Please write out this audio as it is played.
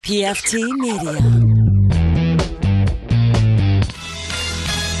PFT Media.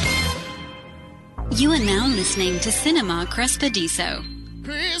 You are now listening to Cinema Crespediso.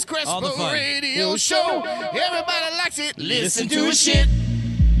 Chris Crespo Radio Show. Everybody likes it. Listen to his shit.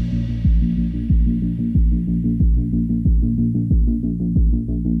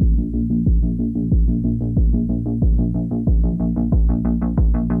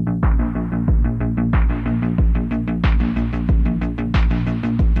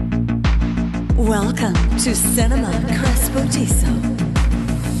 Welcome to Cinema Crespediso.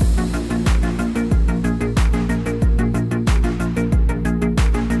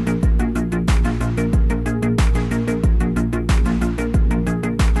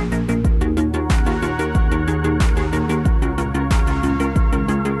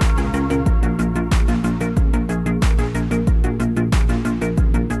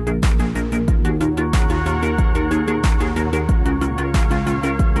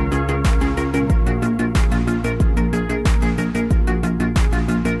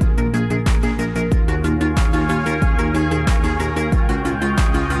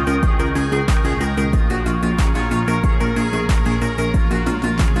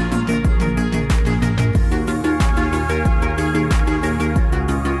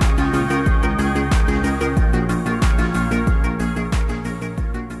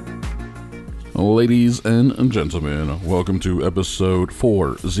 Ladies and gentlemen, welcome to episode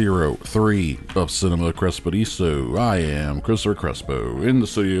 403 of Cinema Crespediso. I am Christopher Crespo, in the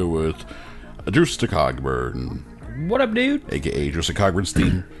studio with Drewster Cogburn. What up, dude? A.k.a. Drewster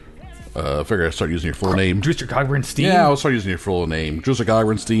Cogburnstein. Figure I'd start using your full name. Drewster Cogburnstein? Yeah, I'll start using your full name. Drewster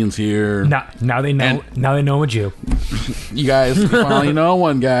Cogburnstein's here. Now they know. And now they know I'm a Jew. You guys finally know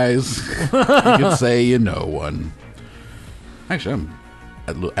one, guys. You can say you know one. Actually, I'm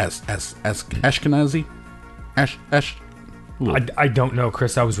Ashkenazi? I don't know,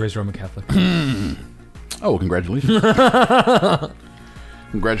 Chris. I was raised Roman Catholic. Oh, congratulations.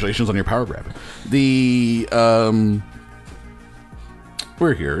 Congratulations on your power grab.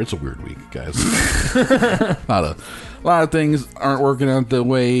 We're here. It's a weird week, guys. A lot of things aren't working out the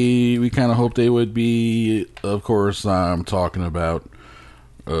way we kind of hoped they would be. Of course, I'm talking about,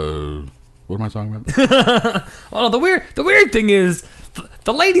 what am I talking about? Well, the weird thing is,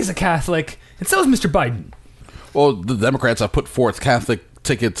 the lady's a Catholic, and so is Mr. Biden. Well, the Democrats have put forth Catholic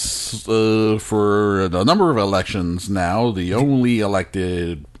tickets for a number of elections now. The only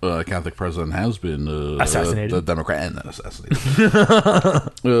elected Catholic president has been assassinated. The Democrat, and then assassinated.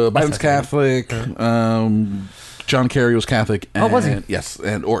 Biden's Catholic. John Kerry was Catholic. And, was he? Yes,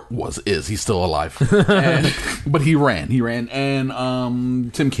 is. He's still alive. But he ran.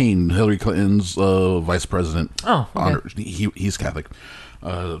 And Tim Kaine, Hillary Clinton's vice president. Oh, okay. He's Catholic.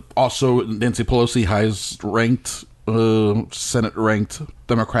 Also, Nancy Pelosi, highest ranked, Senate ranked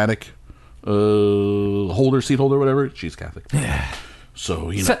Democratic seat holder, whatever. She's Catholic. Yeah. So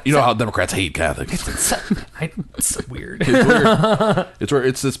you know how Democrats hate Catholics. It's weird. It's weird.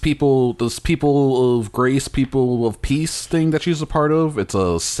 It's this people of grace, people of peace thing that she's a part of. It's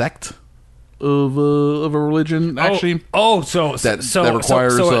a sect of a religion, actually. That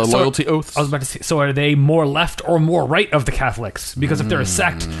requires loyalty oaths. I was about to say, so are they more left or more right of the Catholics? Because if they're a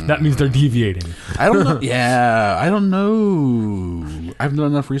sect, that means they're deviating. I don't know. Yeah, I don't know. I haven't done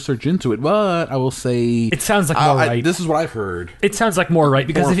enough research into it, but I will say it sounds like more right. This is what I've heard. It sounds like more right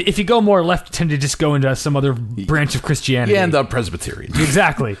because if you go more left, you tend to just go into some other branch of Christianity. You end up Presbyterian.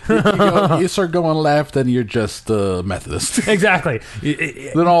 Exactly. you start going left, and you're just Methodist. Exactly.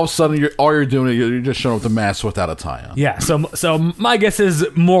 Then all of a sudden, you're just showing up to mass without a tie on. Yeah. So my guess is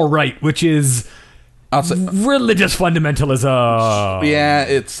more right, which is religious fundamentalism. Yeah,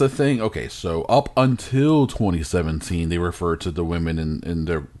 it's the thing. Okay, so up until 2017, they referred to the women in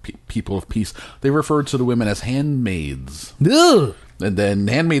their people of peace. They referred to the women as handmaids. Ugh. And then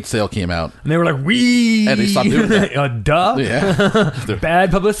Handmaid's Tale came out. And they were like, "Wee!" And they stopped doing that. Duh. Yeah.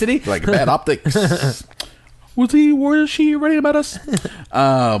 Bad publicity. Like, bad optics. Was she writing about us?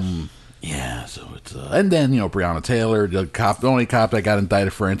 Yeah, so it's and then Breonna Taylor, the only cop that got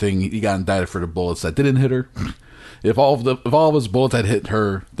indicted for anything, he got indicted for the bullets that didn't hit her. If all of his bullets had hit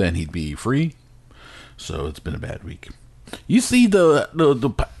her, then he'd be free. So it's been a bad week. You see the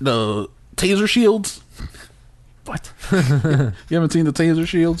taser shields? What? You haven't seen the taser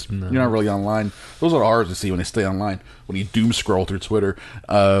shields? No. You're not really online. Those are hard to see when they stay online. When you doom scroll through Twitter,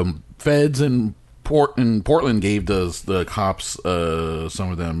 feds in Portland gave the cops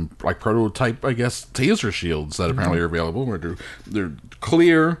some of them like prototype, I guess, taser shields that apparently are available. Where they're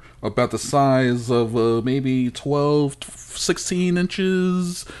clear, about the size of maybe 12, 16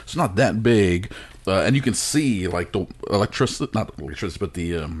 inches. It's not that big, and you can see like the not electricity, but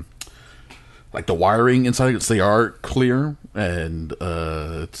the like the wiring inside it. They are clear, and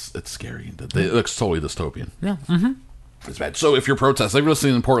it's scary. It looks totally dystopian. Yeah. It's bad. So if you're protesting, if you're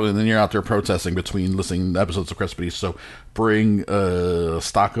listening in Portland, then you're out there protesting between listening to episodes of Crespediso. So bring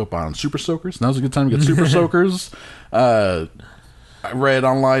stock up on Super Soakers. Now's a good time to get Super Soakers. I read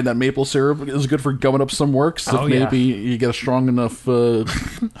online that maple syrup is good for gumming up some works. If maybe you get a strong enough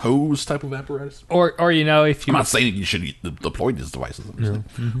hose type of apparatus. Or if you... I'm not saying you should deploy these devices.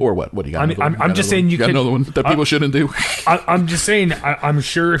 Or what? What do you got? I'm just saying you got could... another one that people shouldn't do? I'm just saying, I'm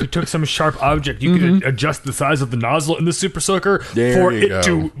sure if you took some sharp object, you could adjust the size of the nozzle in the Super Soaker for it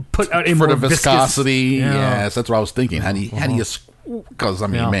to put out a more the viscosity. Viscous, Yes, that's what I was thinking. How do you... Because, I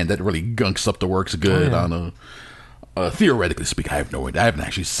mean, man, that really gunks up the works good on a... theoretically speaking, I have no idea. I haven't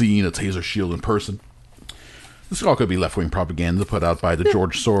actually seen a taser shield in person. This all could be left-wing propaganda put out by the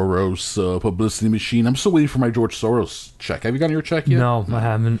George Soros publicity machine. I'm still waiting for my George Soros check. Have you gotten your check yet? No, I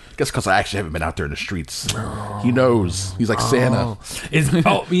haven't. I guess because I actually haven't been out there in the streets. He knows. He's like Santa. He's like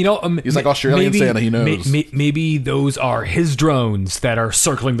Australian Santa. He knows. Maybe those are his drones that are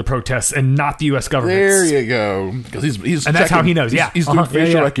circling the protests and not the U.S. government. There you go. Because he's and that's how he knows. He's doing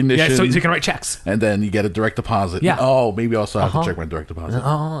facial recognition. Yeah, so he can write checks. And then you get a direct deposit. Yeah. Oh, maybe also have to check my direct deposit.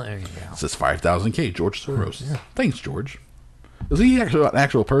 Oh, there you go. It says 5,000K, George Soros. Yeah. Thanks, George. Is he actually an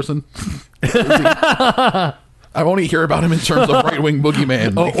actual person? I only hear about him in terms of right-wing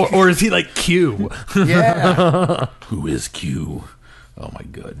boogeyman. Or is he like Q? Yeah. Who is Q? Oh, my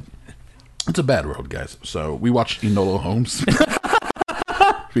God. It's a bad road, guys. So we watched Enola Holmes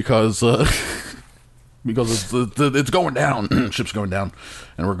because it's going down. Ship's going down,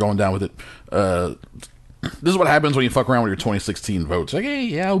 and we're going down with it. This is what happens when you fuck around with your 2016 votes. Like, hey,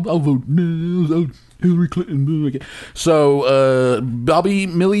 yeah, I'll vote. No, Hillary Clinton. So,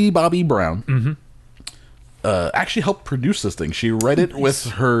 Millie Bobby Brown actually helped produce this thing. She read it with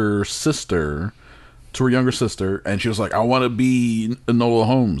her sister, to her younger sister, and she was like, I want to be Enola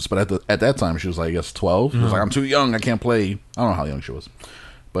Holmes. But at that time, she was like, I guess 12. She was like, I'm too young. I can't play. I don't know how young she was.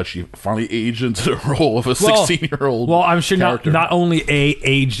 But she finally aged into the role of a 16-year-old. Well, I'm sure character. not only A,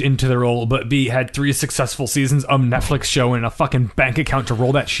 aged into the role, but B, had 3 successful seasons of Netflix show and a fucking bank account to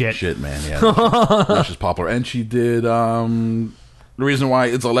roll that shit. Shit, man, yeah. She's popular. And she did, the reason why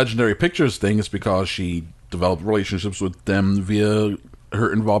it's a Legendary Pictures thing is because she developed relationships with them via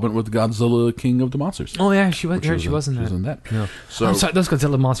her involvement with Godzilla, King of the Monsters. Oh, yeah, she was in that. She was in that. Yeah. So, I'm sorry, those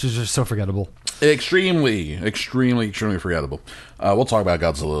Godzilla monsters are so forgettable. Extremely forgettable. We'll talk about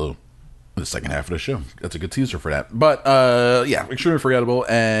Godzilla in the second half of the show. That's a good teaser for that. But, yeah, extremely forgettable.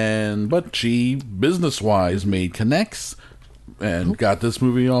 But she, business-wise, made connects and got this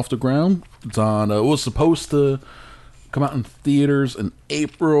movie off the ground. It's on, it was supposed to come out in theaters in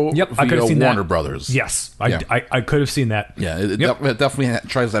April. Yep, I could have seen Warner that. Brothers. Yes, I could have seen that. Yeah, it definitely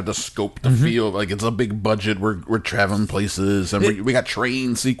tries to have the scope, the feel like it's a big budget. We're traveling places, and we got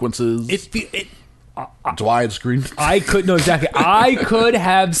train sequences. It's widescreen. I could know exactly. I could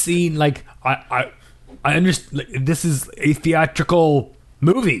have seen I understand. This is a theatrical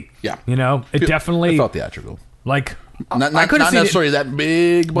movie. Yeah, it definitely felt theatrical. Not necessarily that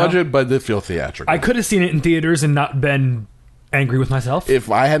big budget, but it felt theatrical. I could have seen it in theaters and not been angry with myself.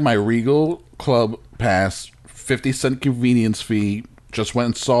 If I had my Regal Club pass, 50-cent convenience fee, just went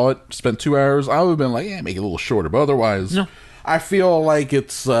and saw it, spent 2 hours, I would have been like, yeah, make it a little shorter. But otherwise, no. I feel like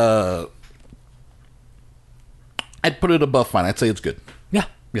it's, I'd put it above fine. I'd say it's good.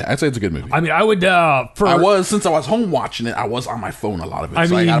 Yeah, I'd say it's a good movie. I mean, I would, since I was home watching it, I was on my phone a lot of it,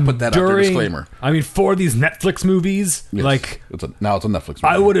 so I gotta put that out there, disclaimer. I mean, for these Netflix movies, yes, now it's a Netflix movie.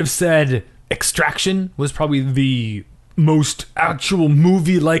 I would have said Extraction was probably the most actual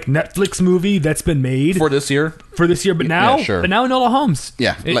movie-like Netflix movie that's been made. For this year? But now, Enola Holmes.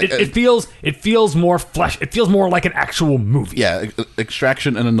 Yeah. It feels more it feels more like an actual movie. Yeah,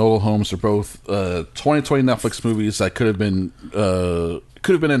 Extraction and Enola Holmes are both 2020 Netflix movies that could have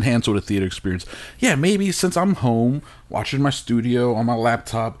been enhanced with a theater experience. Yeah, maybe since I'm home watching my studio on my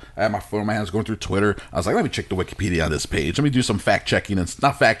laptop, I have my phone in my hands going through Twitter. I was like, let me check the Wikipedia on this page. Let me do some fact checking. It's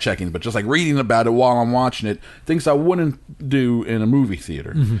not fact checking, but just like reading about it while I'm watching it. Things I wouldn't do in a movie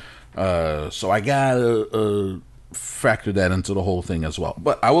theater. Mm-hmm. So I gotta factor that into the whole thing as well.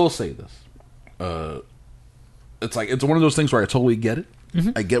 But I will say this: it's one of those things where I totally get it.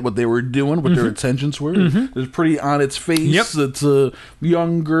 Mm-hmm. I get what they were doing, what their intentions were. Mm-hmm. It's pretty on its face. Yep. It's a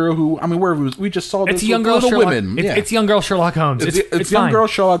young girl who, I mean, we just saw this it's young girl Little Sherlock, Women. It's young girl Sherlock Holmes. It's young girl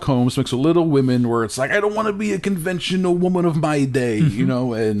Sherlock Holmes mixed with Little Women, where it's like, I don't want to be a conventional woman of my day, and you're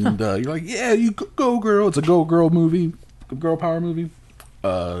like, yeah, you go girl. It's a go girl movie, girl power movie.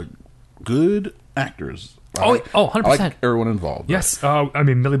 Good actors. Oh, 100%. I like everyone involved. Yes. I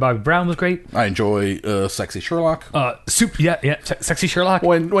mean, Millie Bobby Brown was great. I enjoy Sexy Sherlock. Sexy Sherlock.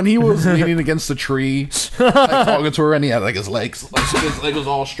 When he was leaning against the tree, like, talking to her, and he had like his legs, his leg was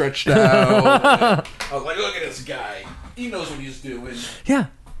all stretched out. I was like, look at this guy. He knows what he's doing. Yeah.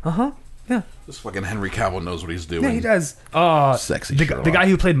 Yeah. This fucking Henry Cavill knows what he's doing. Yeah, he does. Sexy the Sherlock. The guy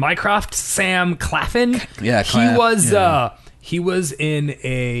who played Mycroft, Sam Claflin. Yeah, He was in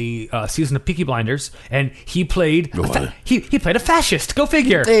a season of Peaky Blinders, and he played he played a fascist. Go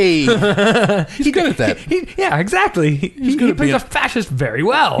figure. Hey, he's good at that. Yeah, exactly. He plays a fascist very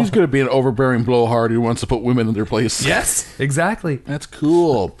well. He's good at being an overbearing blowhard who wants to put women in their place. Yes, exactly. That's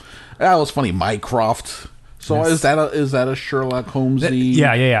cool. That was funny. Mycroft. So Yes. is that a Sherlock Holmesy?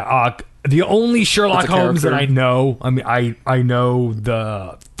 Yeah. The only Sherlock That's a Holmes that character? I know, I mean, I know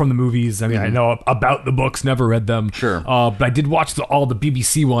from the movies. I mean, I know about the books, never read them. Sure. But I did watch all the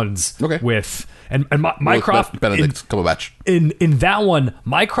BBC ones. Okay. With Mycroft. Benedict Cumberbatch. In that one,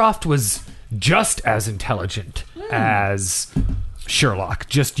 Mycroft was just as intelligent as Sherlock.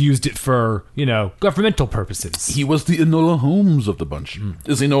 Just used it for governmental purposes. He was the Enola Holmes of the bunch.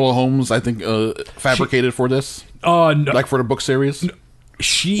 Is Enola Holmes, I think, fabricated for this? No, Like for the book series?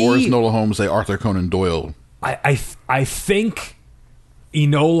 she Or is Enola Holmes a Arthur Conan Doyle? I think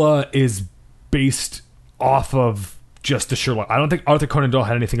Enola is based off of just the Sherlock. I don't think Arthur Conan Doyle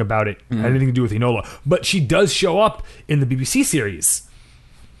had anything about it, had anything to do with Enola. But she does show up in the BBC series.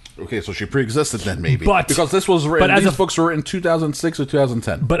 Okay, so she pre-existed then, maybe. But- because this was written, but as these a- books were in 2006 or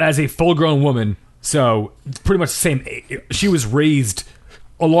 2010. But as a full-grown woman, so pretty much the same. She was raised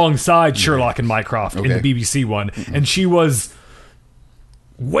alongside Sherlock and Mycroft in the Okay. BBC one, and she was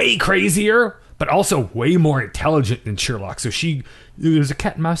way crazier, but also way more intelligent than Sherlock. So it was a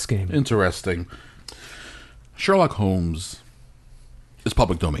cat and mouse game. Interesting. Sherlock Holmes is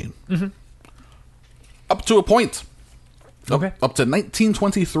public domain. Up to a point. Okay. Up to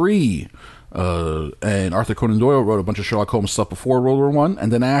 1923. And Arthur Conan Doyle wrote a bunch of Sherlock Holmes stuff before World War One,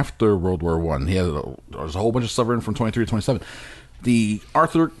 and then after World War One. There was a whole bunch of stuff written from 23 to 27. The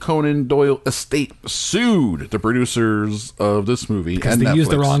Arthur Conan Doyle estate sued the producers of this movie Because and they used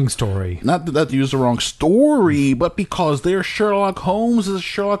the Netflix. wrong story. Not that they used the wrong story, but because their Sherlock Holmes is a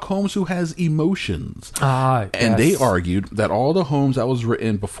Sherlock Holmes who has emotions. And they argued that all the Holmes that was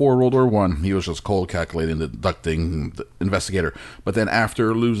written before World War One, he was just cold calculating, deducting, the investigator. But then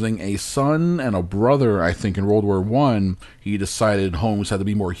after losing a son and a brother, I think in World War One, he decided Holmes had to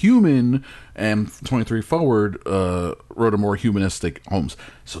be more human, and from 23 forward, wrote a more humanistic Holmes.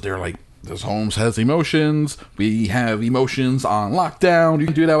 So they're like, this Holmes has emotions. We have emotions on lockdown. You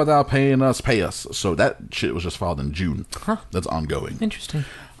can do that without paying us. Pay us. So that shit was just filed in June. That's ongoing. Interesting.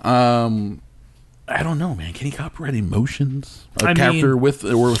 I don't know, man. Can he copyright emotions? I Character mean- with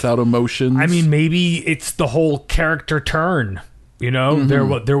or without emotions? I mean, maybe it's the whole character turn.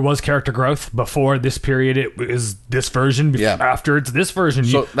 There was character growth before this period. It was this version. Yeah. After it's this version.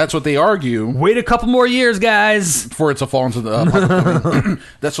 so that's what they argue. Wait a couple more years, guys. For it to fall into the public domain.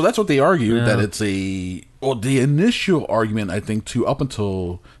 That's what they argue, that it's the initial argument, I think, up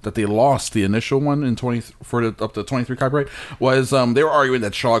until that they lost the initial one in up to 23 copyright was they were arguing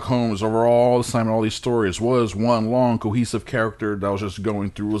that Sherlock Holmes over all this time and all these stories was one long cohesive character that was just going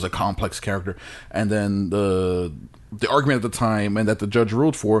through, was a complex character, and then the argument at the time and that the judge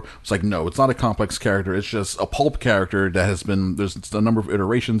ruled for was like, no, it's not a complex character. It's just a pulp character that has been, there's a number of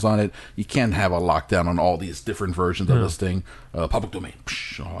iterations on it. You can't have a lockdown on all these different versions of this thing. Public domain,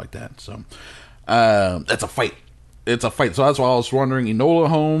 all like that. So that's a fight. It's a fight. So that's why I was wondering, Enola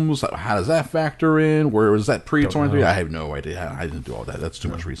Holmes, how does that factor in? Where was that pre-23? I have no idea. I didn't do all that. That's too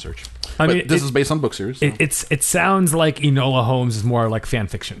much research. I But mean, this is based on book series. So. It sounds like Enola Holmes is more like fan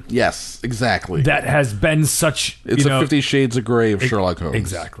fiction. Yes, exactly. That has been such. It's a 50 Shades of Grey of Sherlock Holmes.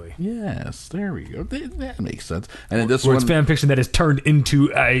 Exactly. Yes, there we go. That makes sense. And then this Or one, it's fan fiction that is turned into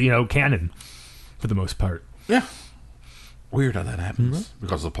canon for the most part. yeah. Weird how that happens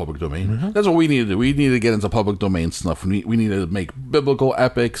because of the public domain. That's what we need to do. We need to get into public domain stuff. We need to make biblical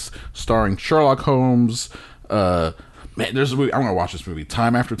epics starring Sherlock Holmes. Man, there's a movie. I'm gonna watch this movie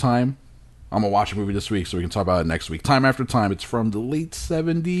Time After Time. I'm gonna watch a movie this week so we can talk about it next week. Time After Time. It's from the late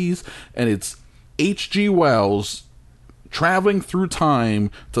 70s, and it's H.G. Wells traveling through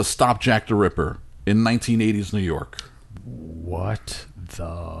time to stop Jack the Ripper in 1980s New York. What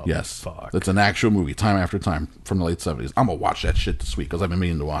the Yes, fuck? it's an actual movie, Time After Time, from the late 70s. I'm gonna watch that shit this week because I've been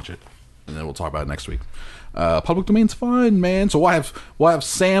meaning to watch it, and then we'll talk about it next week. Public domain's fun, man. So we'll have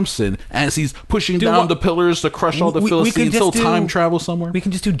Samson as he's pushing down the pillars to crush all the we could Philistines just till do- time travel somewhere. We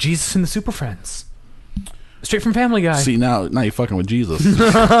can just do Jesus and the Super Friends. Straight from Family Guy. See, now you're fucking with Jesus.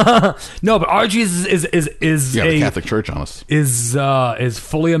 No, but our Jesus is You got a the Catholic Church on us. is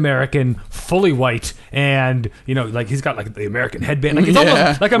fully American, fully white, and like he's got like the American headband. Like it's Yeah.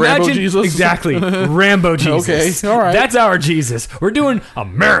 almost like Rambo imagine Jesus? exactly Rambo Jesus. Okay, all right. That's our Jesus. We're doing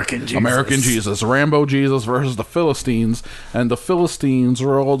American Jesus. American Jesus, Rambo Jesus versus the Philistines, and the Philistines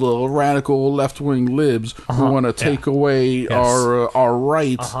are all the radical left-wing libs who want to take away our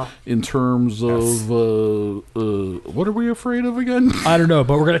rights in terms of what are we afraid of again? I don't know,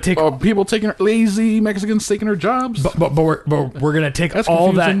 but we're gonna take People taking lazy Mexicans taking our jobs. But we're gonna take That's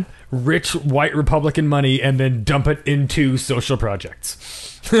all confusing. that rich white Republican money and then dump it into social projects.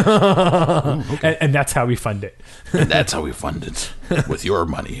 And that's how we fund it. And that's how we fund it with your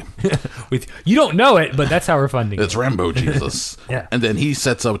money. You don't know it, but that's how we're funding It's it. Rambo Jesus. Yeah. And then he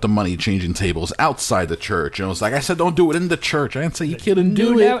sets up the money changing tables outside the church. And it was like, I said, don't do it in the church. I didn't say you couldn't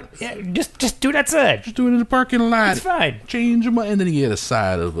do it. out. Yeah, just do it outside. Just do it in the parking lot. It's fine. Change your money. And then he get a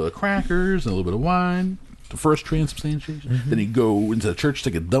side of crackers and a little bit of wine. The first transubstantiation. Mm-hmm. Then he go into the church,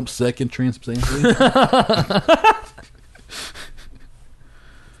 take a dump second transubstantiation.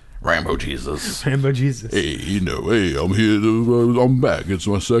 Rambo Jesus. Rambo Jesus. Hey, I'm here I'm back. It's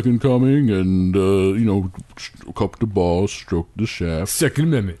my second coming, and, cup the ball, stroke the shaft. Second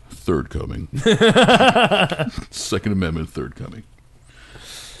Amendment. Third coming. Second Amendment, third coming.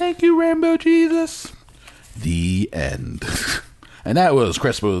 Thank you, Rambo Jesus. The end. And that was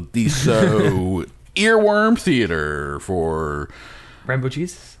Crespo Diso Earworm Theater for Rambo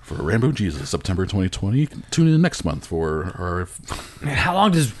Jesus. Rambo Jesus, September 2020. Tune in next month for our. Man, how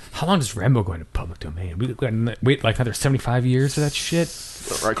long does Rambo go into public domain? We gotta wait like another 75 years for that shit.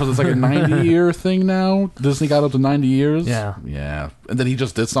 Right, because it's like a 90-year thing now. Disney got up to 90 years. Yeah. And then he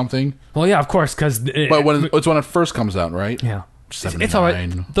just did something. Well, yeah, of course, because But it's when it first comes out, right? yeah, 79. it's all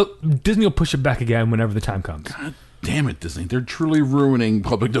right. Disney will push it back again whenever the time comes. God damn it, Disney! They're truly ruining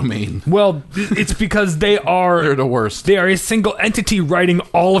public domain. Well, it's because They're the worst. they are a single entity writing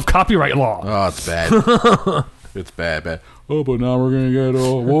all of copyright law. Oh, it's bad. It's bad. Oh, but now we're gonna get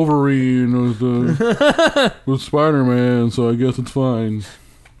Wolverine with Spider-Man, so I guess it's fine,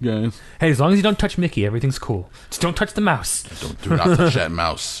 guys. Hey, as long as you don't touch Mickey, everything's cool. Just don't touch the mouse. Do not touch that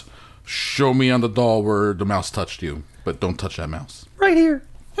mouse. Show me on the doll where the mouse touched you, but don't touch that mouse. Right here.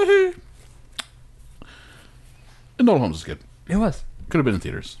 Enola Holmes is good. It was. Could have been in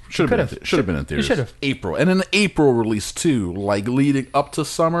theaters. Should have been in theaters. should have. April. And an April release, too, like leading up to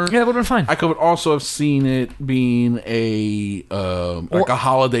summer. Yeah, that would have been fine. I could also have seen it being a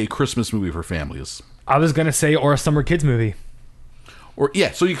holiday Christmas movie for families. I was gonna say, or a summer kids movie. Or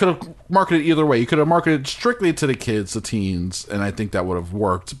yeah, so you could have marketed either way. You could have marketed strictly to the kids, the teens, and I think that would have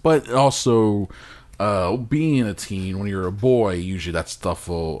worked. But also, being a teen, when you're a boy, usually that stuff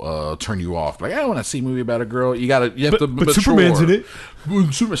will turn you off. Like, I don't want to see a movie about a girl. You have to mature. Superman's in it.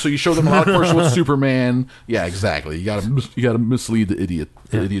 So you show them a lot of course with Superman. Yeah, exactly. You gotta mislead the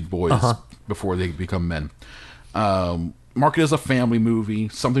idiot boys before they become men. Market as a family movie,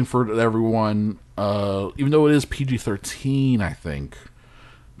 something for everyone. Even though it is PG-13, I think,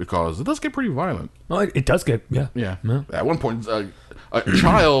 because it does get pretty violent. Well, it does get Yeah. At one point, a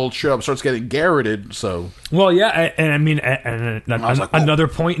child starts getting garroted. So Well, yeah, and I mean, and I was like, whoa. another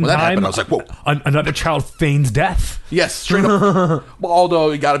point in When that time, happened, I was like, whoa. Another child feigns death. yes, straight up. Well,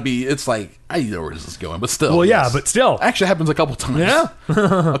 although you got to be, it's like I know where this is going, but still. Well, yeah, yes. but still. Actually, happens a couple times. Yeah.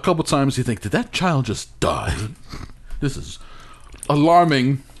 A couple times you think, did that child just die? This is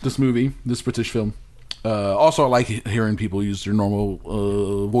alarming. This movie, this British film. Also, I like hearing people use their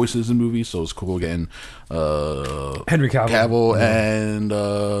normal voices in movies, so it's cool getting Henry Cavill. and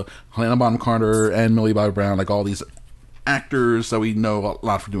Helena Bonham Carter and Millie Bobby Brown, like all these actors that we know a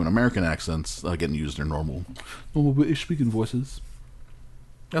lot for doing American accents, getting used their normal British speaking voices.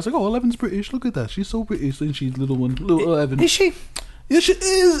 I was like, oh, Eleven's British. Look at that. She's so British, and she's little Eleven. Is she? Yes, she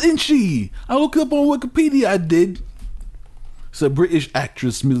is, isn't she? I looked up on Wikipedia, I did. It's a British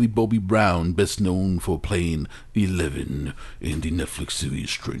actress, Millie Bobby Brown, best known for playing 11 in the Netflix series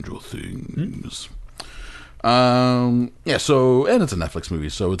Stranger Things. Yeah, so, and it's a Netflix movie,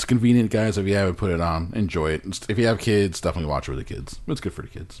 so it's convenient, guys. If you haven't put it on, enjoy it. If you have kids, definitely watch it with the kids. It's good for the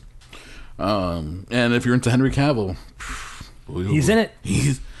kids. And if you're into Henry Cavill, He's in it.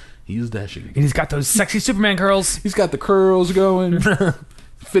 He's dashing. And he's got those sexy Superman curls. He's got the curls going,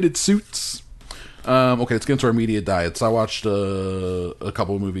 fitted suits. Okay, let's get into our media diets. I watched a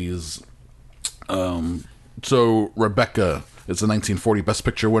couple of movies. So Rebecca It's a 1940 Best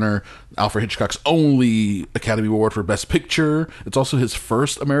Picture winner, Alfred Hitchcock's only Academy Award for Best Picture. It's also his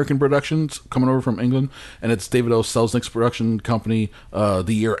first American production coming over from England, and it's David O. Selznick's production company the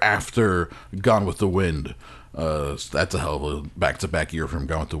year after Gone with the Wind. So that's a hell of a back-to-back year from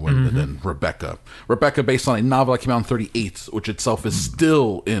Gone with the Wind. And then Rebecca, based on a novel that came out in 1938, which itself is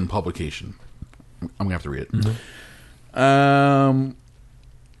still in publication. I'm gonna have to read it.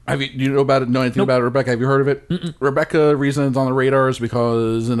 Do you know about it? Know anything about it, Rebecca? Have you heard of it? Rebecca, reason it's on the radar is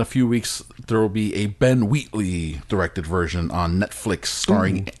because in a few weeks there will be a Ben Wheatley directed version on Netflix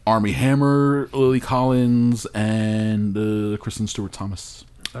starring Armie Hammer, Lily Collins, and Kristen Stewart Thomas.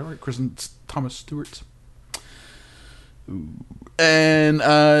 Is that right? Kristen Thomas Stewart. And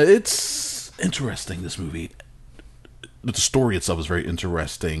it's interesting, this movie. The story itself is very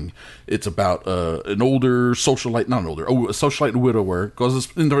interesting. It's about an older socialite, a socialite widower.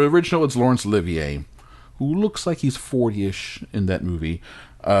 Because in the original, it's Laurence Olivier, who looks like he's 40-ish in that movie.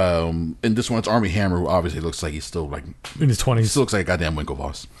 In this one, it's Armie Hammer, who obviously looks like he's still like in his 20s. He still looks like a goddamn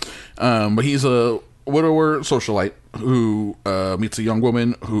Winklevoss. But he's a widower socialite who meets a young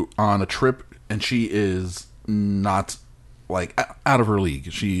woman who on a trip, and she is not like out of her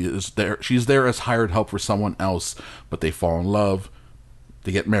league. She's there as hired help for someone else, but they fall in love,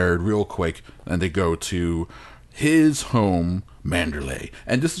 they get married real quick, and they go to his home, Manderley.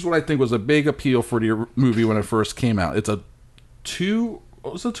 And this is what I think was a big appeal for the movie when it first came out. It's a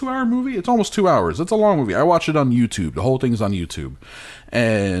 2-hour movie. It's almost 2 hours. It's a long movie. I watched it on YouTube. The whole thing is on YouTube,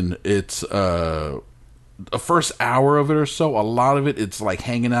 and it's the first hour of it or so, a lot of it's like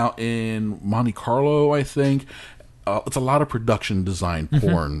hanging out in Monte Carlo, I think. It's a lot of production design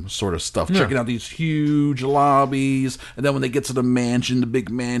porn sort of stuff. Checking out these huge lobbies, and then when they get to the mansion, the big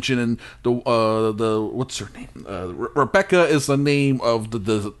mansion, and the what's her name? Rebecca is the name of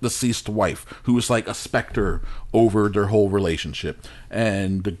the deceased wife, who is like a specter over their whole relationship.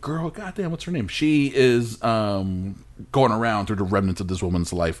 And the girl, goddamn, what's her name? She is going around through the remnants of this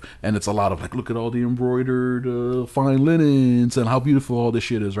woman's life, and it's a lot of like, look at all the embroidered fine linens and how beautiful all this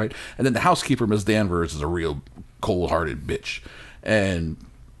shit is, right? And then the housekeeper, Miss Danvers, is a real cold-hearted bitch. And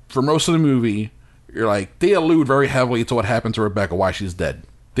for most of the movie, you're like, they allude very heavily to what happened to Rebecca, why she's dead.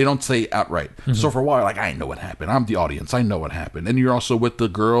 They don't say outright. So for a while, like, I know what happened. I'm the audience. I know what happened. And you're also with the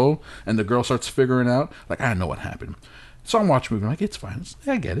girl, and the girl starts figuring out, like, I know what happened. So I'm watching the movie, I'm like, it's fine.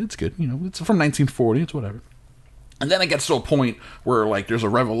 I get it. It's good. You know, it's from 1940. It's whatever. And then it gets to a point where, like, there's a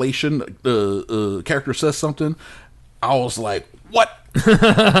revelation. The character says something. I was like, what?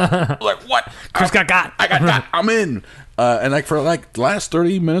 Like, what? Chris got. I got. I'm in. And like for like the last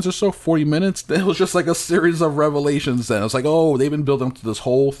 30 minutes or so, 40 minutes, it was just like a series of revelations. Then I was like, oh, they've been building up to this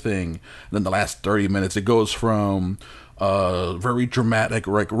whole thing. And then the last 30 minutes, it goes from very dramatic,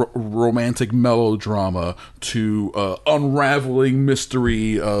 like romantic melodrama to unraveling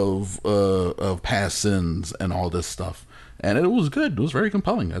mystery of past sins and all this stuff. And it was good. It was very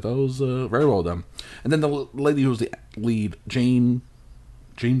compelling. I thought it was very well done. And then the lady who was the lead, Jane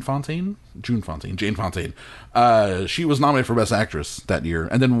Fontaine. She was nominated for Best Actress that year,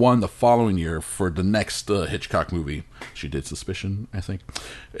 and then won the following year for the next Hitchcock movie. She did Suspicion, I think.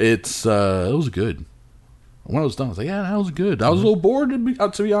 It was good. When I was done, I was like, yeah, that was good. I was a little bored, to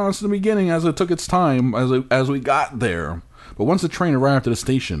be honest, in the beginning, as it took its time, as we got there. But once the train arrived at the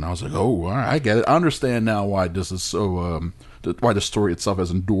station, I was like, oh, all right, I get it. I understand now why this is so, why the story itself has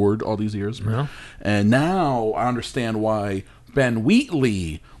endured all these years. Yeah. And now I understand why Ben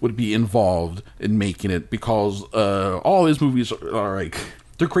Wheatley would be involved in making it, because all his movies are like,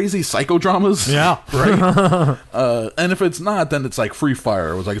 they're crazy psychodramas. Yeah. Right? And if it's not, then it's like Free Fire.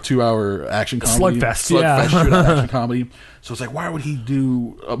 It was like a 2-hour action comedy. Slugfest, yeah. Shootout action comedy. So it's like, why would he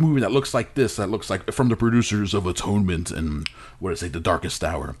do a movie that looks like this? That looks like from the producers of Atonement and, what is it, The Darkest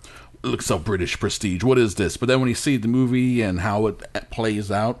Hour. It looks so British prestige. What is this? But then when you see the movie and how it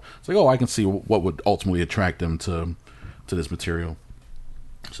plays out, it's like, oh, I can see what would ultimately attract him to this material.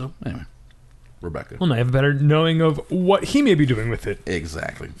 So, anyway. Rebecca. Well, now I have a better knowing of what he may be doing with it.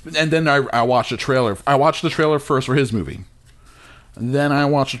 Exactly. And then I watched the trailer. I watched the trailer first for his movie. And then I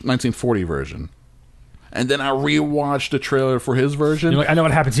watched the 1940 version. And then I rewatched the trailer for his version. You're like, I know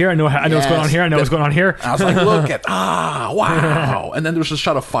what happens here. I know what's going on here. I know what's going on here. I was like, look at, wow. And then there was a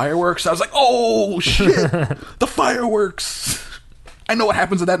shot of fireworks. I was like, oh, shit. The fireworks. I know what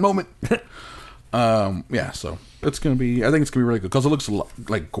happens at that moment. Yeah, so it's going to be, I think it's going to be really good because it looks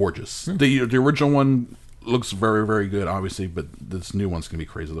like gorgeous. The original one looks very, very good, obviously, but this new one's going to be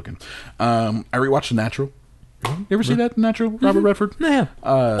crazy looking. I rewatched The Natural. You ever see that, Natural? Robert Redford? Yeah.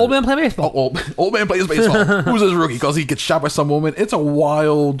 Old man playing baseball. Old man plays baseball. Who's his rookie? Because he gets shot by some woman. It's a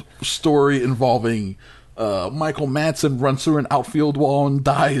wild story involving Michael Madsen runs through an outfield wall and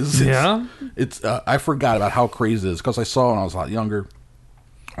dies. It's I forgot about how crazy it is because I saw it when I was a lot younger.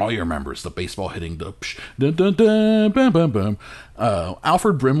 All you remember is the baseball hitting the psh, dun, dun, dun, bam, bam, bam.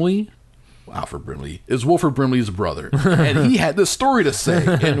 Alfred Brimley is Wilford Brimley's brother, and he had this story to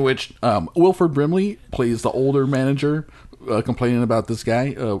say in which Wilford Brimley plays the older manager, complaining about this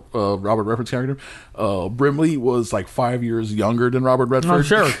guy, Robert Redford's character. Brimley was like 5 years younger than Robert Redford. I'm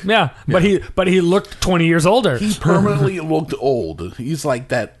sure, yeah. But he looked 20 years older. He permanently looked old. He's like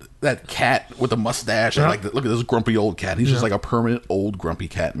that cat with a mustache. And like, look at this grumpy old cat. He's just like a permanent old grumpy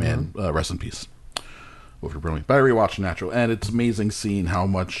cat, man. Rest in peace. Wilford Brimley. But I rewatched Natural, and it's amazing seeing how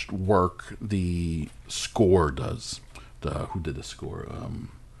much work the score does. Who did the score?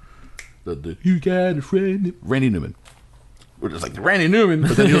 The You Got a Friend, Randy Newman. We're just like Randy Newman,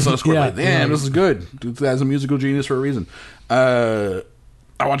 but then he also scored like, damn, this is good. Dude, guy's a musical genius for a reason. I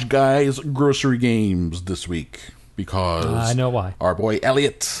watched Guy's Grocery Games this week because I know why. Our boy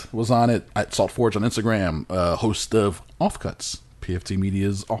Elliot was on it at Salt Forge on Instagram, host of Offcuts, PFT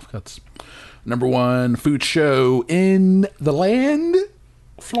Media's Offcuts. #1 food show in the land,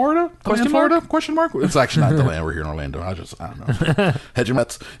 Florida? Florida? Question mark? It's actually not the land. We're here in Orlando. I don't know. Hedge your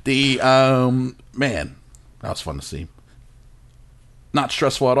bets. The man, that was fun to see. Not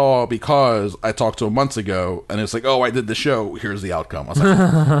stressful at all because I talked to him months ago and it's like, oh, I did the show. Here's the outcome. I was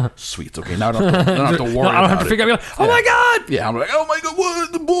like, sweet. Okay, now I don't have to worry about it. I don't have to figure out. Oh my god! Yeah, I'm like, oh my god,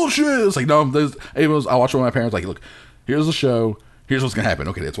 what the bullshit? It's like, no, I watched with my parents. Like, look, here's the show. Here's what's gonna happen.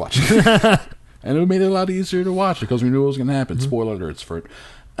 Okay, let's watch. And it made it a lot easier to watch because we knew what was gonna happen. Spoiler alerts for it.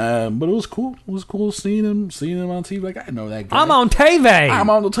 But it was cool. It was cool seeing him on TV. Like, I know that guy. I'm on TV. I'm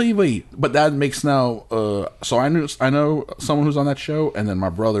on the TV. But that makes now. So I know someone who's on that show, and then my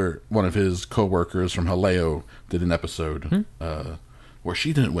brother, one of his coworkers from Haleo, did an episode where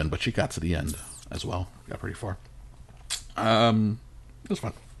she didn't win, but she got to the end as well. Got pretty far. It was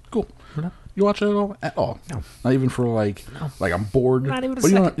fun. Cool. You watch it at all? No. Not even for like I'm bored. Not even a but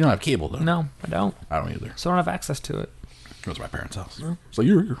second. You don't have cable though. No, I don't. I don't either. So I don't have access to it. It was my parents' house. No. So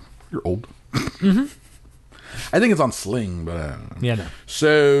you're old. Mm-hmm. I think it's on Sling, but I don't know. Yeah, no.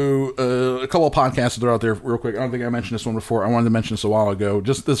 So a couple of podcasts that are out there real quick. I don't think I mentioned this one before. I wanted to mention this a while ago.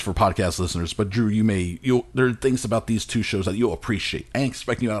 Just this for podcast listeners. But Drew, there are things about these two shows that you'll appreciate. I ain't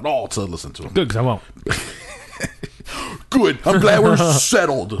expecting you at all to listen to them. Good, because I won't. Good. I'm glad we're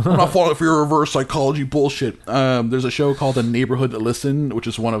settled. I'm not falling for your reverse psychology bullshit. There's a show called The Neighborhood Listen, which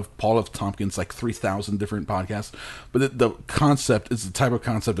is one of Paul F. Tompkins' like 3,000 different podcasts. But the concept is the type of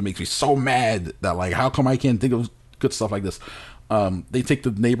concept that makes me so mad that like, how come I can't think of good stuff like this? They take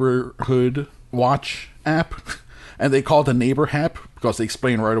the Neighborhood Watch app and they call it the Neighbor app because they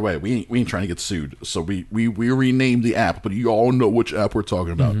explain right away we ain't trying to get sued, so we renamed the app, but you all know which app we're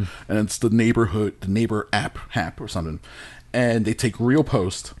talking about, and it's the Neighbor app or something, and they take real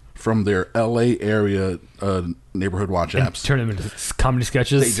posts from their LA area Neighborhood Watch apps, turn them into comedy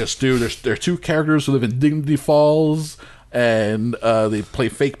sketches. They just do. There are two characters who live in Dignity Falls, and they play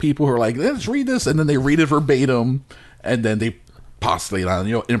fake people who are like, let's read this, and then they read it verbatim, and then they possibly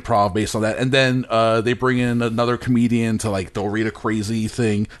improv based on that, and then they bring in another comedian to like, they'll read a crazy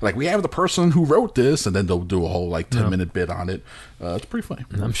thing like, we have the person who wrote this, and then they'll do a whole like 10-minute bit on it. It's pretty funny.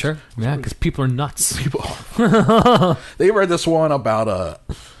 I'm sure. Yeah, because people are nuts. People are. They read this one about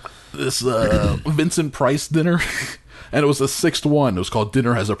this Vincent Price dinner, and it was the 6th one. It was called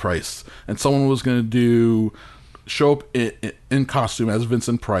Dinner Has a Price, and someone was going to show up in costume as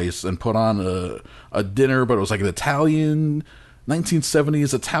Vincent Price and put on a dinner, but it was like an Italian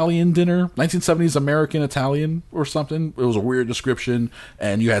 1970s Italian dinner, 1970s American Italian or something. It was a weird description,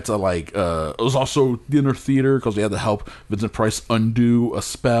 and you had to like it was also dinner theater because we had to help Vincent Price undo a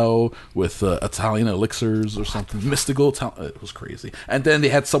spell with Italian elixirs or something mystical. It was crazy. And then they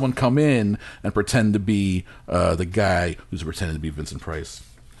had someone come in and pretend to be the guy who's pretending to be Vincent Price.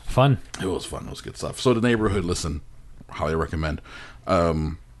 Fun. It was fun. It was good stuff. So The Neighborhood, listen, highly recommend.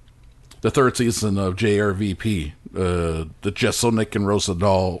 The 3rd season of JRVP, the Jeselnik and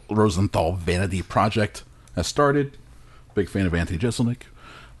Rosenthal Vanity Project has started. Big fan of Anthony Jeselnik.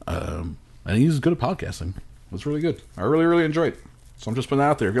 And he's good at podcasting. It was really good. I really, really enjoyed it. So I'm just putting it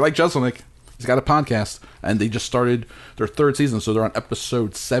out there. If you like Jeselnik, he's got a podcast. And they just started their 3rd season, so they're on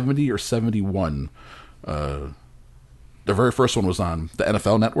episode 70 or 71. The very first one was on the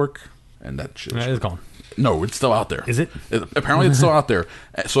NFL Network. And that shit is gone. No, it's still out there. Is it? Apparently it's still out there.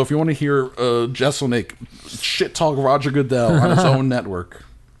 So if you want to hear Jeselnik shit talk Roger Goodell on his own network,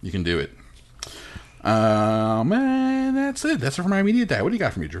 you can do it. Man, that's it. That's it for my immediate day. What do you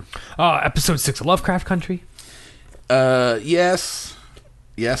got from you, Drew? Episode 6 of Lovecraft Country. Yes.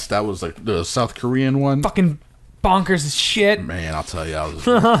 Yes, that was like the South Korean one. Fucking bonkers as shit. Man, I'll tell you,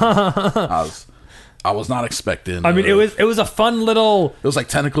 I was not expecting. I mean, it was a fun little. It was like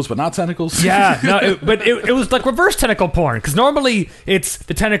tentacles, but not tentacles. Yeah, no, but it was like reverse tentacle porn, because normally it's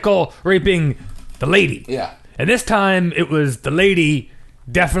the tentacle raping the lady. Yeah. And this time it was the lady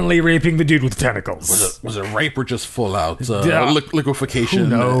definitely raping the dude with the tentacles. Was it rape or just full out Yeah.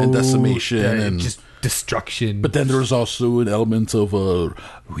 liquefaction and decimation and just destruction? But then there was also an element of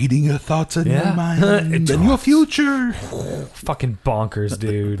reading your thoughts and Yeah. your mind and It's your future. fucking bonkers,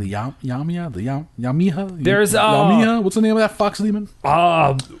 dude. The Yamiha. There's, Yamiha. What's the name of that fox demon?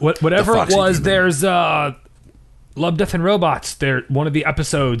 Whatever The it Foxy was, Demon. there's Love, Death, and Robots. There, one of the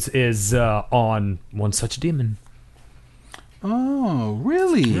episodes is on one such demon. Oh,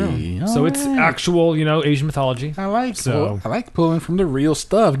 really? So it's Alright. actual, Asian mythology. I like So- I like pulling from the real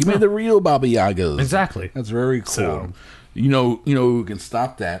stuff. Give me the real Baba Yagas. Exactly. That's very cool. So- You know who can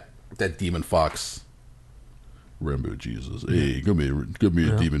stop that demon fox? Remember Jesus. Hey, give me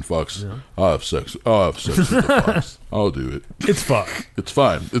a demon fox. I'll have sex with the fox. I'll do it. It's fun. It's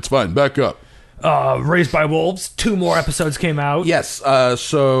fine. Back up. Raised by Wolves. 2 more episodes came out. Yes.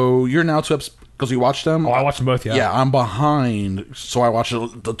 So you're now 2 episodes because you watched them. Oh, I watched them both. Yeah. Yeah, I'm behind. So I watched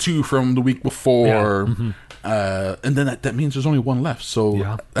the 2 from the week before. Yeah. And then that means there's only 1 left. So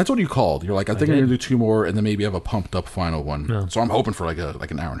Yeah. that's what you called. You're like, I think I'm did. going to do 2 more and then maybe have a pumped up final one. So I'm hoping for like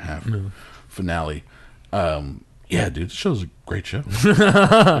an hour and a half finale. Yeah, dude, the show's a great show.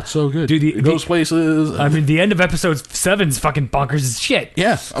 It's so good. Dude, it goes places. I mean, the end of episode 7's fucking bonkers as shit.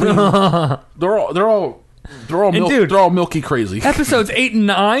 yeah, I mean, they're all milky crazy. Episodes 8 and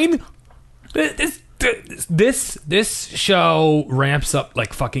 9. This show ramps up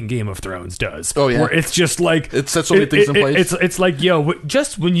like fucking Game of Thrones does. Oh, yeah. Where it's just like It sets so many things in place. It's like,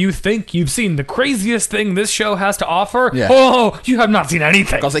 just when you think you've seen the craziest thing this show has to offer, Yeah. oh, you have not seen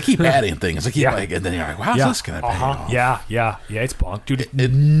anything. Because they keep adding things. They keep Yeah. and then you're like, how's this gonna pay off? Yeah, it's bonk, dude.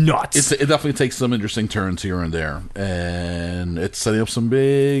 It's nuts. It definitely takes some interesting turns here and there, and it's setting up some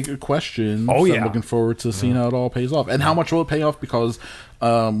big questions. Oh, yeah. I'm looking forward to seeing how it all pays off, and how much will it pay off? Because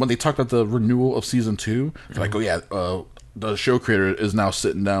when they talked about the renewal of season 2, they're like, oh yeah, the show creator is now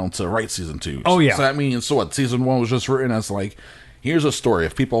sitting down to write season 2. Oh, yeah. So that means what? Season 1 was just written as like, here's a story.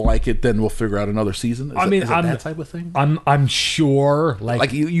 If people like it, then we'll figure out another season. Is it that type of thing. I'm sure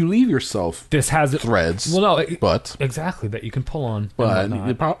Like you leave yourself this has threads. Well, no, but exactly that you can pull on. and but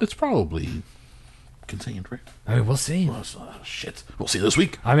whatnot. it's probably contained, right? I mean, we'll see. Shit, we'll see this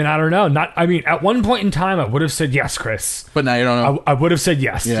week. I mean, I don't know. At one point in time, I would have said yes, Chris. But now you don't know. I would have said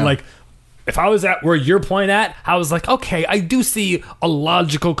yes. Yeah. Like, if I was at where you're pointing at, I was like, okay, I do see a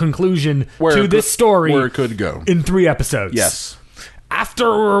logical conclusion to this story where it could go. in 3 episodes. Yes. After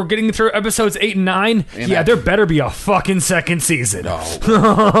we're getting through episodes 8 and 9, there better be a fucking second season.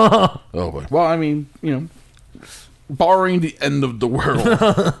 Oh boy. Well, I mean, barring the end of the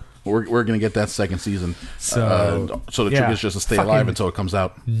world, we're gonna get that second season. So the trick is just to stay fucking alive until it comes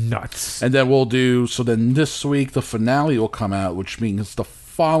out. Nuts. And then we'll do. So then this week the finale will come out, which means the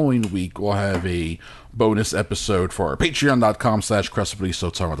following week we'll have a bonus episode for our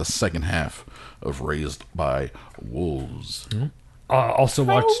Patreon.com/Crespediso talking about the second half of Raised by Wolves. Also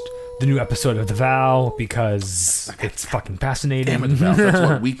watched the new episode of The Vow because it's fucking fascinating. Damn it, Val, that's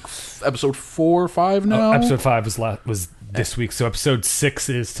what week episode 4 or 5 now. Episode 5 was this week, so episode 6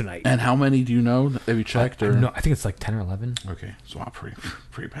 is tonight. And how many do you know? Have you checked? Or No, I think it's like 10 or 11. Okay, so I'm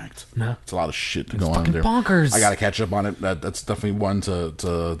pretty packed. No. It's a lot of shit to go on fucking there. bonkers. I gotta catch up on it. That's definitely one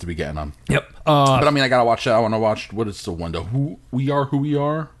to be getting on. Yep. But I mean, I gotta watch that. I want to watch what is the one? The Who We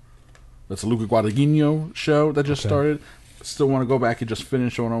Are. That's a Luca Guadagnino show that just started. Still want to go back and just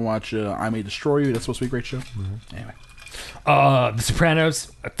finish. I want to watch I May Destroy You. That's supposed to be a great show. Anyway, The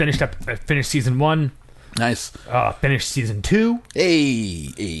Sopranos. I finished season 1. nice. Finished season 2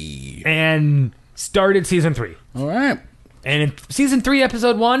 Hey. and started season 3. All right. And in season 3,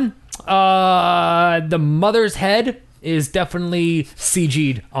 episode 1, the mother's head is definitely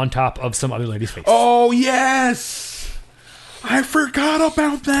CG'd on top of some other lady's face. Oh yes, I forgot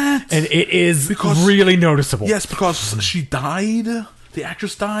about that. And it is Because- really noticeable. Yes, because she died. The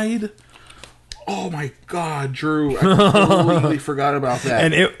actress died. Oh my God, Drew! I completely forgot about that.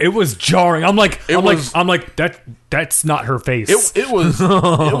 And it was jarring. I'm like that's not her face. It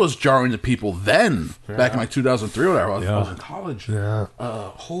was jarring to people then, back in like 2003 or whatever. I was in college. Yeah.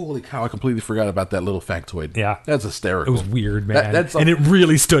 Holy cow! I completely forgot about that little factoid. Yeah. That's hysterical. It was weird, man. That's and it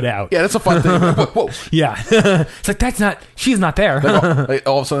really stood out. yeah, that's a fun thing. Whoa! Yeah. It's like she's not there. Like,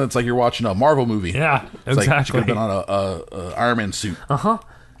 all of a sudden, it's like you're watching a Marvel movie. Yeah, It's like she exactly. could have been on a Iron Man suit.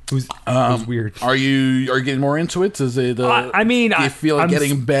 It was weird. Are you getting more into it? Is it? I mean, do you feel it I'm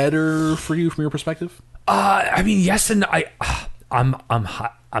getting better for you from your perspective? I mean, yes, and I'm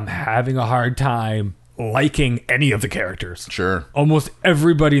having a hard time liking any of the characters. Sure. Almost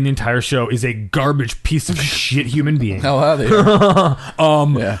everybody in the entire show is a garbage piece of shit human being. Hell, are they?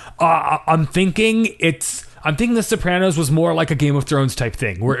 Yeah. I'm thinking The Sopranos was more like a Game of Thrones type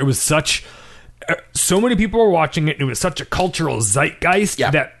thing, where it was so many people were watching it, and it was such a cultural zeitgeist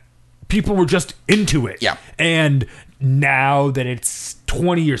that people were just into it. Yeah. And now that it's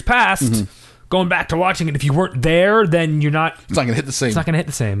 20 years past, going back to watching it, if you weren't there, then you're not... It's not going to hit the same. It's not going to hit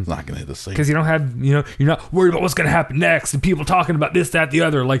the same. It's not going to hit the same. Because you don't have, you're not worried about what's going to happen next, and people talking about this, that, the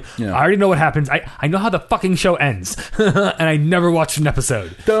other. Like, Yeah. I already know what happens. I know how the fucking show ends, and I never watched an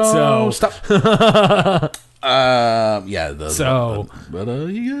episode. Don't stop. Yeah. But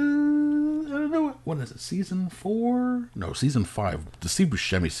I don't know. What is it? Season 4? No, season 5. The Steve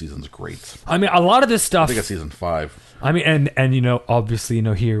Buscemi season's great. I mean, a lot of this I stuff... think it's season 5. I mean, and obviously,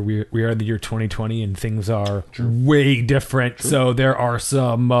 here we are in the year 2020, and things are way different. So there are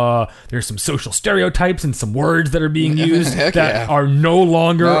there's some social stereotypes and some words that are being used that are no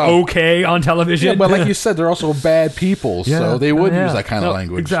longer okay on television. Yeah, but like you said, they're also bad people, so they would use that kind of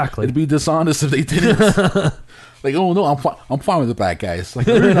language. Exactly. It'd be dishonest if they didn't. Like, oh no, I'm fine with the bad guys. Like,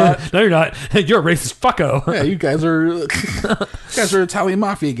 no, you're not. No, you're not. You're a racist fucko. Yeah, you guys are Italian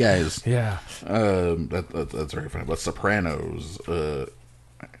mafia guys. Yeah. That's very funny. But Sopranos. What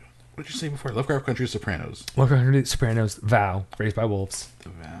did you say before? Lovecraft Country, Sopranos. Lovecraft Country, Sopranos, Vow, Raised by Wolves. The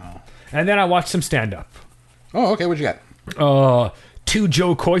Vow. And then I watched some stand-up. Oh, okay. What you got? 2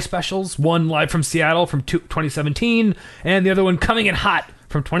 Joe Coy specials. One live from Seattle from 2017, and the other one coming in hot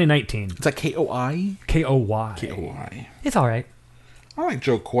from 2019. It's like KOI? KOY. KOI. It's all right. I like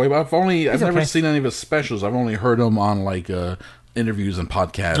Joe Coy, but I've never seen any of his specials. I've only heard him on like interviews and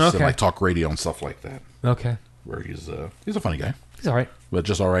podcasts and like talk radio and stuff like that. Okay. Where he's a funny guy. He's all right. But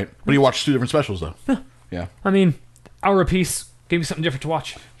just all right. But you watched 2 different specials though. Yeah. I mean, hour apiece. Give you something different to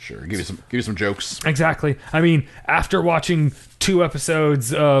watch. Sure. Give you some jokes. Exactly. I mean, after watching 2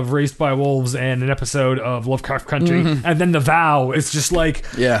 episodes of Raised by Wolves and an episode of Lovecraft Country, and then The Vow, it's just like,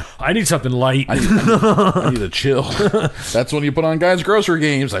 I need something light. I need to chill. That's when you put on Guys Grocery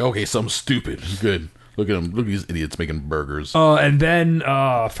Games. Like, okay, something stupid. Good. Look at them. Look at these idiots making burgers. And then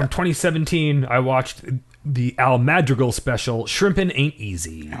from 2017, I watched the Al Madrigal special, Shrimpin' Ain't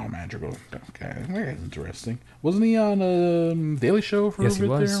Easy. Al Madrigal. Okay. Very interesting. Wasn't he on Daily Show for a bit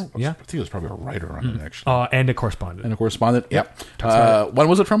there? Yeah. I think he was probably a writer on it, actually. And a correspondent. Yep. When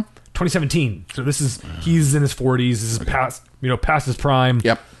was it from? 2017. So he's in his 40s. This is past his prime.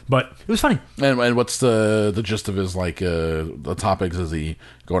 Yep. But it was funny. And what's the gist of his the topics? Is he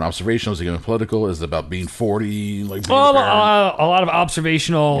going observational? Is he going political? Is it about being 40? Like being a lot of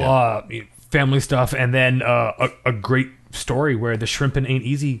observational family stuff, and then a great story where the Shrimpin' Ain't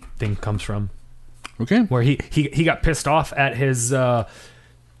Easy thing comes from. Okay. Where he got pissed off at his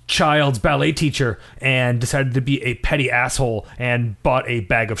child's ballet teacher and decided to be a petty asshole and bought a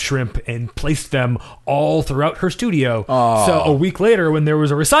bag of shrimp and placed them all throughout her studio. So a week later, when there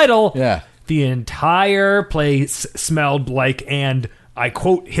was a recital, the entire place smelled like, and I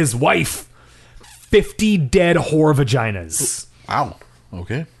quote his wife, 50 dead whore vaginas. Wow.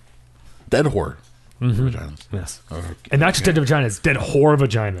 Okay. Dead whore. Vaginas. Yes. Okay. And not just dead vaginas, dead whore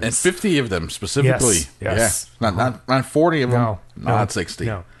vaginas. And 50 of them specifically. Yes. Yeah. Not 40 of them. Not 60.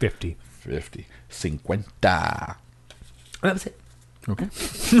 No, 50. 50. 50. That was it. Okay.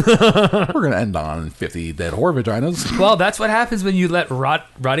 We're going to end on 50 dead whore vaginas. Well, that's what happens when you let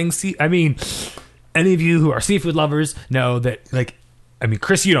rotting sea... I mean, any of you who are seafood lovers know that, like... I mean,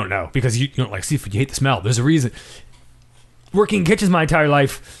 Chris, you don't know because you don't like seafood. You hate the smell. There's a reason. Working in kitchens my entire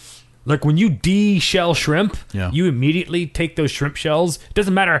life... Like, when you de-shell shrimp, you immediately take those shrimp shells. It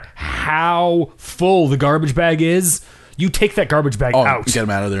doesn't matter how full the garbage bag is. You take that garbage bag out. You get them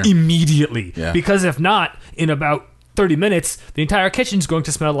out of there. Immediately. Yeah. Because if not, in about 30 minutes, the entire kitchen's going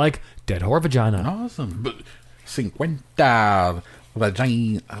to smell like dead whore vagina. Awesome. But 50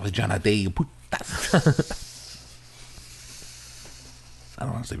 vagina de putas. I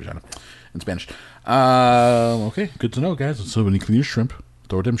don't want to say vagina in Spanish. Okay, good to know, guys. So when you clean your shrimp,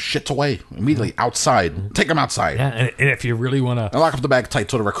 throw them shits away immediately outside. Take them outside. Yeah, and if you really want to... And lock up the bag tight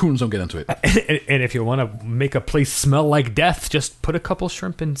so the raccoons don't get into it. And if you want to make a place smell like death, just put a couple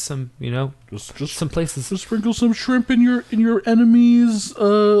shrimp in some, just some places. Just sprinkle some shrimp in your enemies'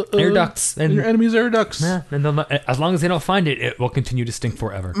 air ducts. In your enemies' air ducts. Yeah, and as long as they don't find it, it will continue to stink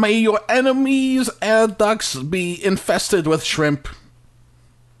forever. May your enemies' air ducts be infested with shrimp.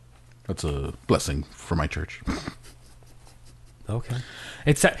 That's a blessing for my church. Okay.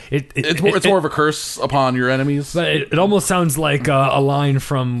 It's more of a curse upon your enemies. But it almost sounds like a line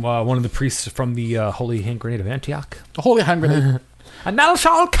from one of the priests from the Holy Hand Grenade of Antioch. The Holy Hand Grenade. And thou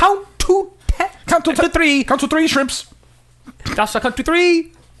shalt count to 3. Count to 3, shrimps. Thou shalt count to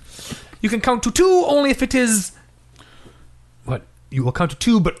 3. You can count to 2 only if it is... What? You will count to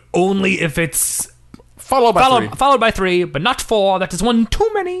 2, but only if it's... Followed by 3, but not 4. That is one too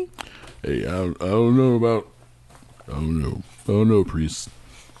many. Hey, I don't know about... I don't know, priest.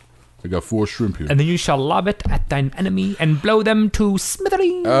 I got 4 shrimp here. And then you shall lob it at thine enemy and blow them to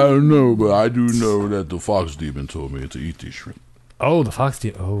smithereens. I don't know, but I do know that the fox demon told me to eat these shrimp. Oh, the fox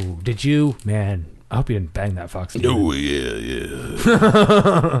demon. Oh, did you? Man, I hope you didn't bang that fox demon. Oh,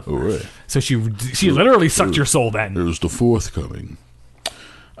 yeah. All right. So she literally sucked your soul then. There's the 4th coming.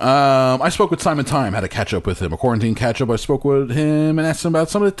 I spoke with Simon Time, had a catch up with him, a quarantine catch up. I spoke with him and asked him about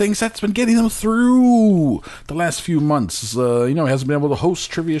some of the things that's been getting him through the last few months. He hasn't been able to host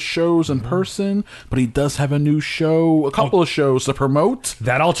trivia shows in person, but he does have a new show, a couple of shows to promote.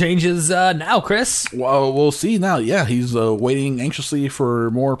 That all changes now, Chris. Well, we'll see now. Yeah, he's waiting anxiously for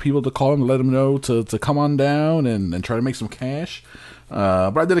more people to call him to let him know to come on down and try to make some cash.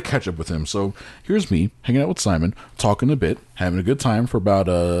 But I did a catch up with him. So here's me hanging out with Simon, talking a bit, having a good time for about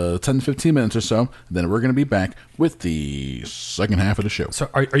 10 to 15 minutes or so. And then we're going to be back with the second half of the show. So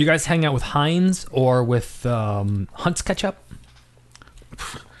are you guys hanging out with Heinz or with Hunt's Ketchup?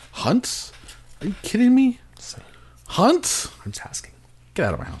 Hunt's? Are you kidding me? Hunt? I'm just asking. Get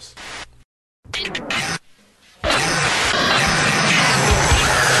out of my house.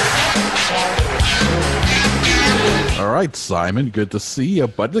 All right, Simon, good to see you,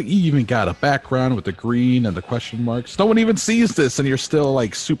 but you even got a background with the green and the question marks. No one even sees this, and you're still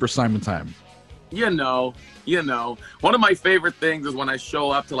like super Simon Time. You know. One of my favorite things is when I show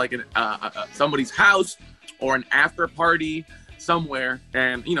up to like somebody's house or an after party somewhere,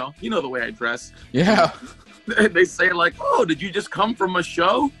 and you know the way I dress. Yeah. They say like, "Oh, did you just come from a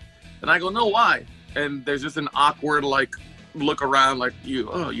show?" And I go, "No, why?" And there's just an awkward like look around, like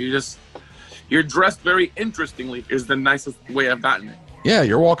you're dressed very interestingly is the nicest way I've gotten it. Yeah,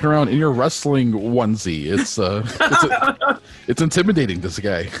 you're walking around in your wrestling onesie. It's intimidating, this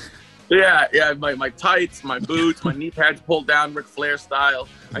guy. Yeah, my tights, my boots, my knee pads pulled down Ric Flair style.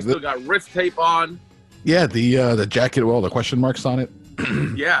 I still got wrist tape on. Yeah, the jacket, well, the question marks on it.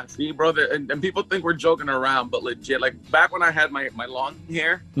 Yeah, see, brother, and people think we're joking around, but legit, like back when I had my long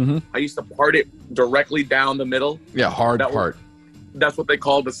hair, I used to part it directly down the middle. Yeah, hard part. That's what they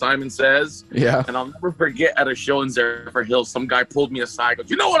called the Simon Says. Yeah. And I'll never forget at a show in Zephyr Hills, some guy pulled me aside, goes,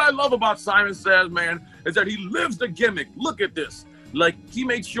 "You know what I love about Simon Says, man, is that he lives the gimmick. Look at this. Like, he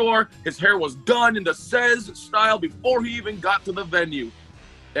made sure his hair was done in the Says style before he even got to the venue."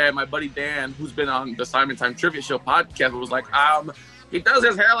 And my buddy Dan, who's been on the Simon Time Trivia Show podcast, was like, he does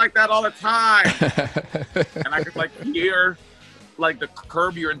his hair like that all the time. And I could like hear like the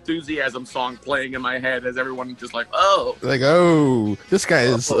Curb Your Enthusiasm song playing in my head as everyone just like, oh, this guy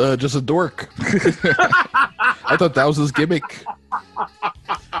is just a dork. I thought that was his gimmick.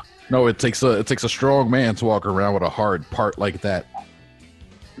 No, it takes a strong man to walk around with a hard part like that.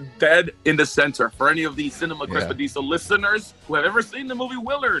 Dead in the center. For any of the Cinema Crespediso listeners who have ever seen the movie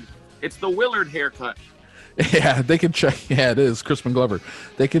Willard, it's the Willard haircut. Yeah, they can check. Yeah, it is Crispin Glover.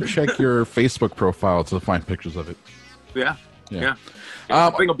 They can check your Facebook profile to find pictures of it. Yeah. It's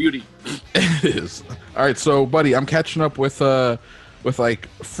a thing of beauty. It is. All right, so buddy, I'm catching up with like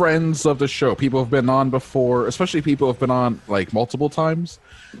friends of the show, people who've been on before, especially people who've been on like multiple times.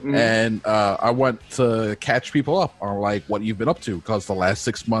 And I want to catch people up on like what you've been up to, because the last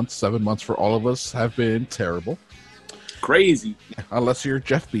 6 months, 7 months for all of us have been terrible. Crazy. Unless you're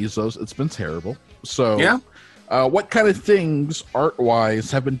Jeff Bezos, it's been terrible. So what kind of things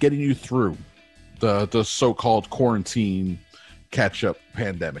art-wise have been getting you through the so-called quarantine catch-up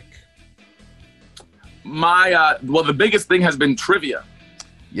pandemic? The biggest thing has been trivia.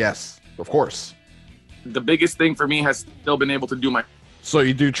 Yes, of course. The biggest thing for me has still been able to do my... So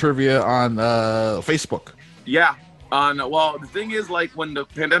you do trivia on Facebook? Yeah. The thing is, like, when the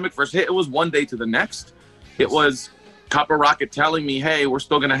pandemic first hit, it was one day to the next. It was Copper Rocket telling me, hey, we're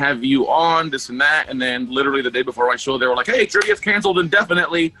still going to have you on, this and that. And then literally the day before my show, they were like, hey, trivia's canceled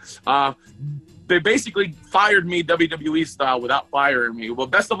indefinitely. They basically fired me WWE style without firing me. Well,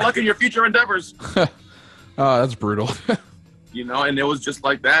 best of luck in your future endeavors. Oh, that's brutal. And it was just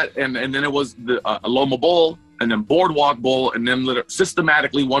like that. And then it was the Loma Bowl, and then Boardwalk Bowl, and then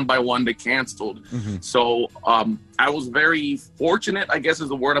systematically one by one they canceled. So I was very fortunate, I guess is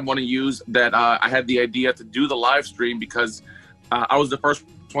the word I'm going to use, that I had the idea to do the live stream, because I was the first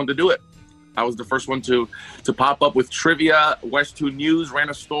one to do it. I was the first one to pop up with trivia. West 2 News ran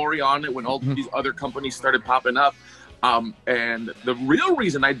a story on it when all these other companies started popping up. And the real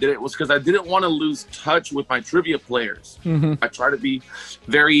reason I did it was because I didn't want to lose touch with my trivia players. I try to be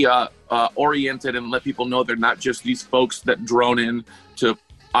very oriented and let people know they're not just these folks that drone in to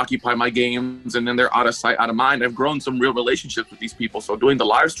occupy my games and then they're out of sight, out of mind. I've grown some real relationships with these people. So doing the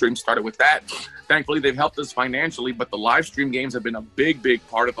live stream started with that. Thankfully, they've helped us financially, but the live stream games have been a big, big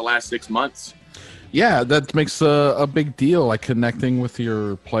part of the last 6 months. Yeah, that makes a big deal, like connecting with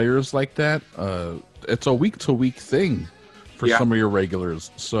your players like that. It's a week-to-week thing for some of your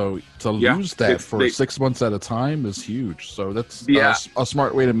regulars. So to lose that for 6 months at a time is huge. So that's a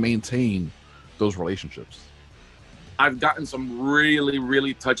smart way to maintain those relationships. I've gotten some really,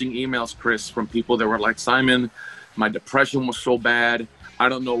 really touching emails, Chris, from people that were like, Simon, my depression was so bad. I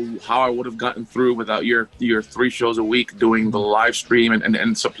don't know how I would have gotten through without your 3 shows a week doing the live stream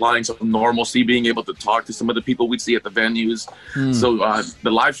and supplying some normalcy, being able to talk to some of the people we'd see at the venues. So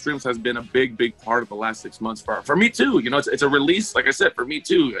the live streams has been a big, big part of the last 6 months for me too. You know, it's a release, like I said, for me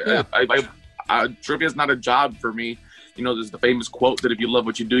too. Yeah. Trivia is not a job for me. You know, there's the famous quote that if you love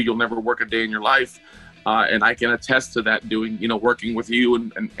what you do, you'll never work a day in your life. And I can attest to that working with you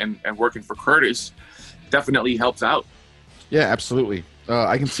and working for Curtis definitely helps out. Yeah, absolutely.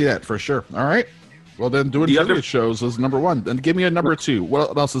 I can see that for sure. All right. Well, then doing trivia shows is number one. Then give me a number 2.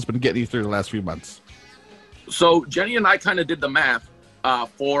 What else has been getting you through the last few months? So Jenny and I kind of did the math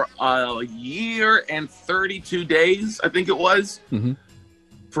for a year and 32 days, I think it was.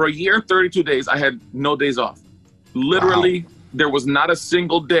 For a year and 32 days, I had no days off. Literally, there was not a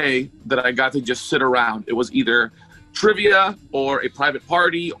single day that I got to just sit around. It was either trivia or a private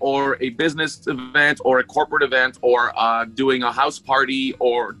party or a business event or a corporate event or doing a house party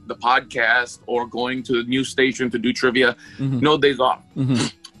or the podcast or going to the news station to do trivia. No days off.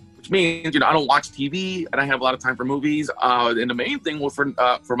 Which means, I don't watch TV and I have a lot of time for movies. And the main thing was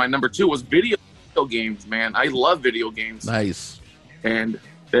for my number 2 was video games, man. I love video games. Nice. And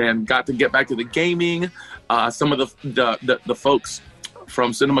got to get back to the gaming. Some of the folks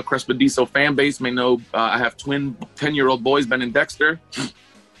from Cinema Crespediso fan base may know I have twin 10-year-old boys, Ben and Dexter,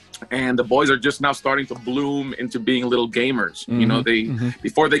 and the boys are just now starting to bloom into being little gamers. You know,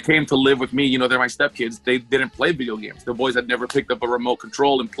 before they came to live with me, they're my stepkids. They didn't play video games. The boys had never picked up a remote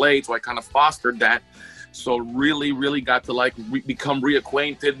control and played, so I kind of fostered that. So really, really got to become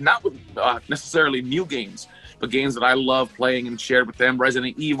reacquainted, not with necessarily new games, but games that I love playing and shared with them.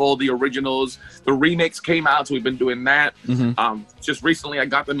 Resident Evil, the originals, the remakes came out, so we've been doing that. Just recently, I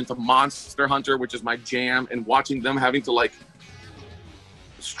got them into Monster Hunter, which is my jam, and watching them having to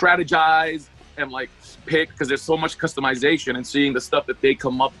strategize and pick, because there's so much customization, and seeing the stuff that they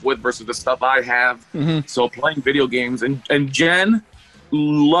come up with versus the stuff I have. So playing video games, and Jen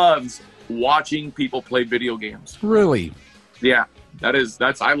loves watching people play video games. Really? Yeah.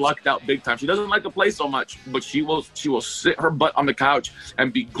 I lucked out big time. She doesn't like to play so much, but she will sit her butt on the couch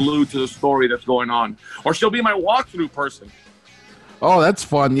and be glued to the story that's going on. Or she'll be my walkthrough person. Oh, that's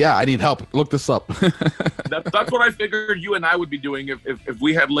fun. Yeah, I need help. Look this up. That's what I figured you and I would be doing if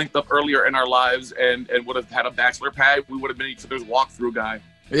we had linked up earlier in our lives and would have had a bachelor pad. We would have been each other's walkthrough guy.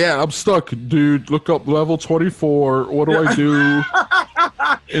 Yeah, I'm stuck, dude. Look up level 24. What do I do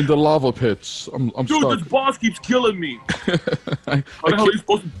in the lava pits? I'm stuck. Dude, this boss keeps killing me.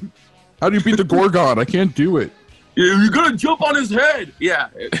 How do you beat the Gorgon? I can't do it. Yeah, you gotta jump on his head. Yeah,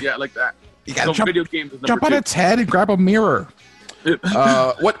 like that. You gotta jump on its head and grab a mirror.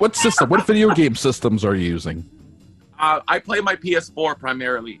 What system? What video game systems are you using? I play my PS4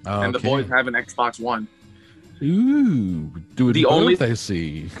 primarily, and the boys have an Xbox One. Ooh, doing the only I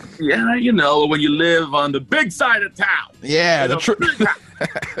see. Yeah, when you live on the big side of town. Yeah,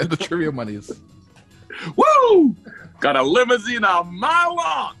 the trivia monies. Woo! Got a limousine a mile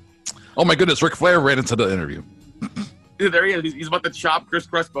long. Oh my goodness, Ric Flair ran into the interview. There he is. He's about to chop Chris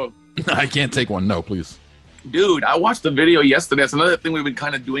Crespo. I can't take one. No, please. Dude, I watched the video yesterday. That's another thing we've been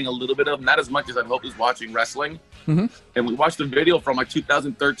kind of doing a little bit of, not as much as I'd hoped, is watching wrestling. And we watched the video from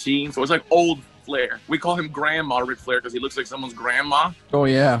 2013, so it's old Flair. We call him Grandma Ric Flair because he looks like someone's grandma. Oh,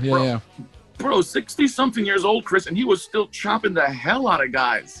 yeah. Bro, 60-something years old, Chris, and he was still chopping the hell out of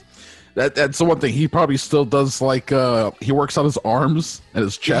guys. That's the one thing. He probably still does, he works on his arms and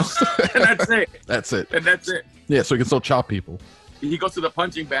his chest. And that's it. And that's it. Yeah, so he can still chop people. He goes to the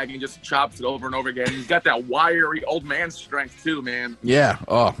punching bag and just chops it over and over again. He's got that wiry old man strength, too, man. Yeah.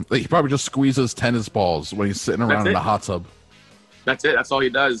 Oh, he probably just squeezes tennis balls when he's sitting around in the hot tub. That's it. That's all he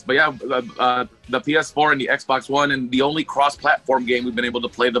does. But yeah, the PS4 and the Xbox One, and the only cross-platform game we've been able to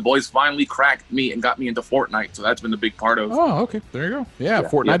play, the boys finally cracked me and got me into Fortnite. So that's been the big part of. Oh, okay. There you go. Yeah,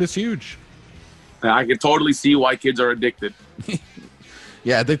 Fortnite is huge. I can totally see why kids are addicted.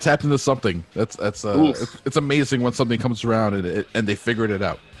 Yeah, they tapped into something. It's amazing when something comes around and they figured it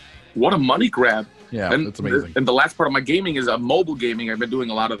out. What a money grab. Yeah, and it's amazing. And the last part of my gaming is mobile gaming. I've been doing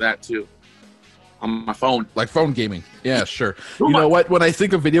a lot of that too on my phone. Like phone gaming. Yeah, sure. You know what? When I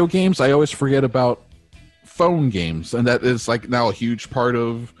think of video games, I always forget about phone games, and that is like now a huge part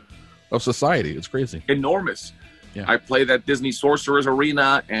of society. It's crazy. Enormous. Yeah. I play that Disney Sorcerer's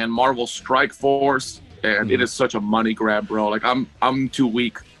Arena and Marvel Strike Force, and it is such a money grab, bro. Like I'm too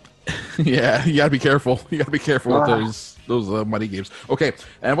weak. Yeah, you gotta be careful. You gotta be careful with those money games. Okay,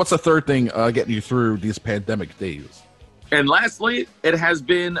 and what's the third thing getting you through these pandemic days? And lastly, it has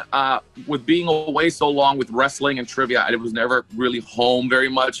been with being away so long with wrestling and trivia, I was never really home very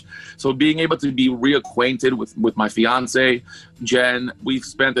much. So being able to be reacquainted with my fiance, Jen, we've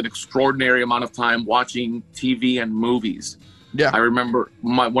spent an extraordinary amount of time watching TV and movies. Yeah, I remember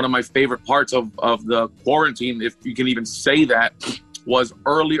one of my favorite parts of the quarantine, if you can even say that, was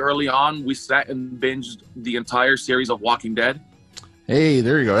early on, we sat and binged the entire series of Walking Dead. Hey,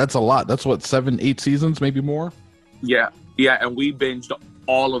 there you go. That's a lot. That's what, 7, 8 seasons, maybe more? Yeah, and we binged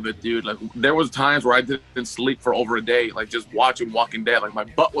all of it, dude. Like, there was times where I didn't sleep for over a day, like just watching Walking Dead. Like, my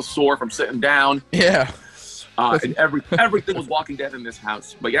butt was sore from sitting down. Yeah. And everything was Walking Dead in this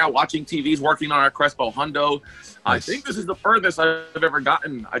house. But yeah, watching TVs, working on our Crespo Hundo. Nice. I think this is the furthest I've ever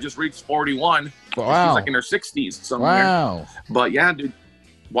gotten. I just reached 41. Wow. She's like in her 60s somewhere. Wow. But yeah, dude,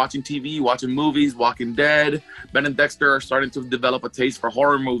 watching TV, watching movies, Walking Dead. Ben and Dexter are starting to develop a taste for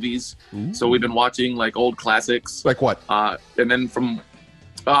horror movies. Ooh. So we've been watching like old classics. Like what? And then from...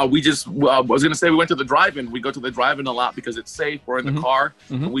 I was going to say we went to the drive-in. We go to the drive-in a lot because it's safe. We're in the car.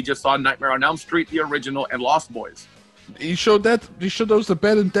 And we just saw Nightmare on Elm Street, the original, and Lost Boys. You showed that? You showed those to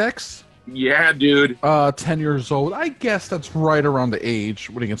Ben and Dex? Yeah, dude. 10 years old. I guess that's right around the age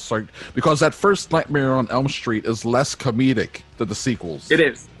when you can start. Because that first Nightmare on Elm Street is less comedic than the sequels. It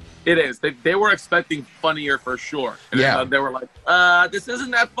is. They were expecting funnier for sure. And yeah. They were like, this isn't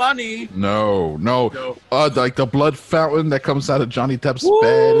that funny. No. Like the blood fountain that comes out of Johnny Depp's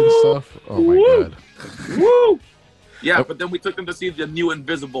bed and stuff. Oh, my God. Woo! Yeah, but then we took them to see The New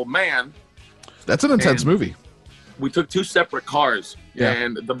Invisible Man. That's an intense movie. We took 2 separate cars. Yeah.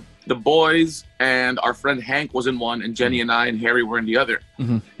 And the boys and our friend Hank was in one, and Jenny and I and Harry were in the other.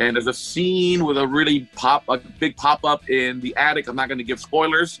 And there's a scene with a big pop-up in the attic. I'm not going to give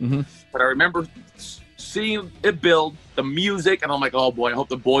spoilers, but I remember seeing it build, the music, and I'm like, oh boy, I hope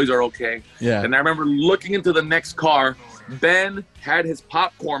the boys are okay. Yeah. And I remember looking into the next car. Ben had his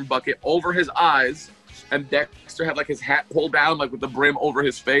popcorn bucket over his eyes, and Dexter had like his hat pulled down, like with the brim over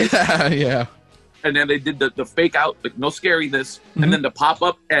his face. Yeah. And then they did the fake out, like no scariness, and then the pop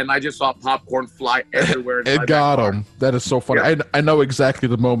up, and I just saw popcorn fly everywhere. It got him. That is so funny. Yeah. I know exactly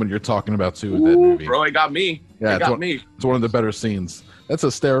the moment you're talking about too in that movie. Bro, it got me. Yeah, it's one of the better scenes. That's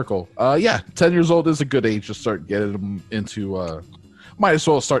hysterical. 10 years old is a good age to start getting them into. Might as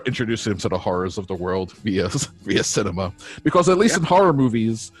well start introducing them to the horrors of the world via cinema, because at least in horror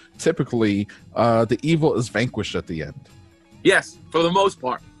movies, typically the evil is vanquished at the end. Yes, for the most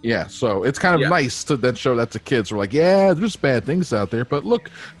part. Yeah, so it's kind of nice to then show that to kids. We're like, yeah, there's bad things out there, but look,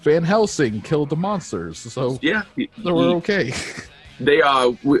 Van Helsing killed the monsters, so we're okay.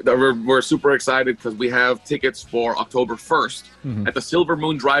 We're super excited because we have tickets for October 1st at the Silver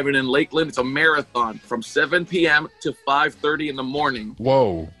Moon Drive-In in Lakeland. It's a marathon from 7 p.m. to 5:30 in the morning.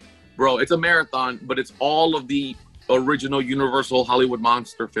 Whoa. Bro, it's a marathon, but it's all of the original Universal Hollywood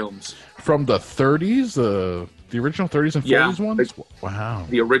monster films. From the 30s? The original 30s and 40s ones? Wow.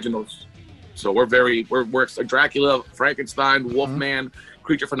 The originals. So we're Dracula, Frankenstein, Wolfman,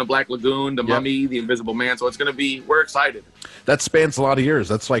 Creature from the Black Lagoon, The Mummy, The Invisible Man. So it's going to be, we're excited. That spans a lot of years.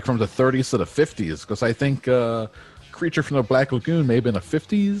 That's like from the 30s to the 50s, because I think Creature from the Black Lagoon may have been a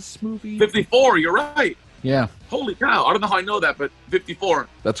 50s movie. 54, you're right. Yeah. Holy cow. I don't know how I know that, but 54.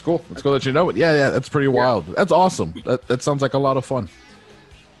 That's cool. Let's go let you know it. Yeah, that's pretty wild. That's awesome. That sounds like a lot of fun.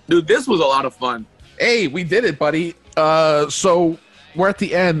 Dude, this was a lot of fun. Hey, we did it, buddy. So we're at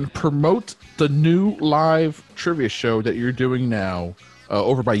the end. Promote the new live trivia show that you're doing now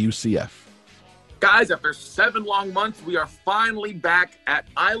over by UCF. Guys, after 7 long months, we are finally back at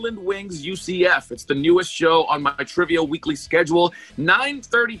Island Wings UCF. It's the newest show on my Trivia Weekly schedule,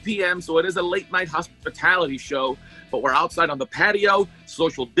 9:30 p.m., so it is a late-night hospitality show, but we're outside on the patio,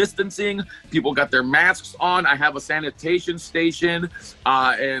 social distancing, people got their masks on, I have a sanitation station,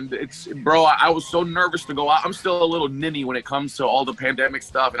 and I was so nervous to go out. I'm still a little ninny when it comes to all the pandemic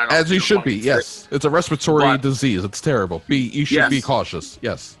stuff. And as you should be, yes. It's a respiratory disease. It's terrible. You should be cautious,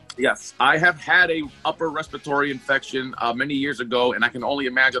 yes. Yes, I have had a upper respiratory infection many years ago, and I can only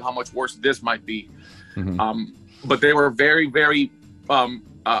imagine how much worse this might be. But they were very, very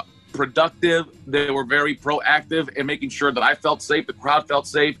productive. They were very proactive in making sure that I felt safe, the crowd felt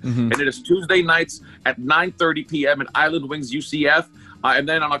safe. And it is Tuesday nights at 9:30 p.m. at Island Wings UCF. And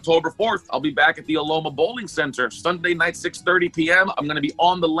then on October 4th, I'll be back at the Aloma Bowling Center. Sunday night, 6:30 p.m. I'm going to be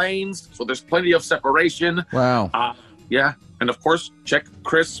on the lanes, so there's plenty of separation. Wow. Yeah. And of course, check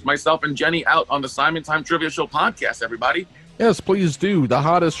Chris, myself, and Jenny out on the Simon Time Trivia Show podcast, everybody. Yes, please do. The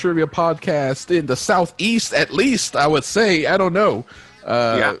hottest trivia podcast in the Southeast, at least, I would say. I don't know.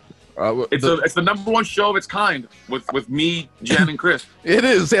 It's the number one show of its kind with me, Jen, and Chris. It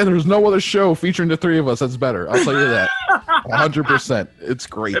is. Yeah, there's no other show featuring the three of us that's better. I'll tell you that. 100%. It's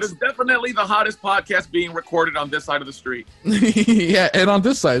great. It is definitely the hottest podcast being recorded on this side of the street. Yeah, and on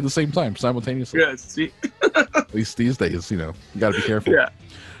this side at the same time, simultaneously. Yes, see? At least these days, you got to be careful. Yeah.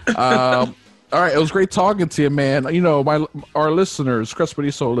 All right, it was great talking to you, man. Our listeners,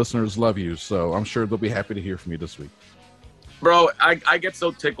 Crespediso listeners, love you, so I'm sure they'll be happy to hear from you this week. Bro, I get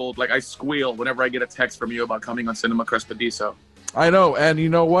so tickled. Like, I squeal whenever I get a text from you about coming on Cinema Crespediso. I know, and you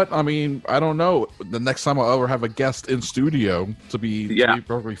know what? I mean, I don't know the next time I'll ever have a guest in studio, to be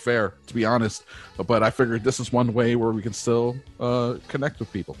perfectly fair, to be honest. But I figured this is one way where we can still connect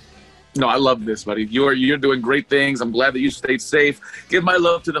with people. No, I love this, buddy. You're doing great things. I'm glad that you stayed safe. Give my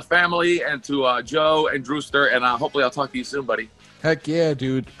love to the family and to Joe and Drewster, and hopefully I'll talk to you soon, buddy. Heck yeah,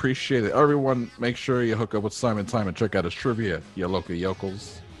 dude. Appreciate it. Everyone, make sure you hook up with Simon Time and check out his trivia, you local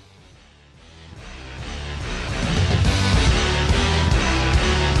yokels.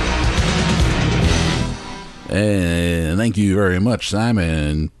 And thank you very much,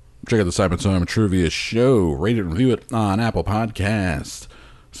 Simon. Check out the Simon Time Trivia Show. Rate it and review it on Apple Podcasts.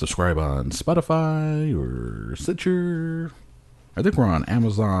 Subscribe on Spotify or Stitcher. I think we're on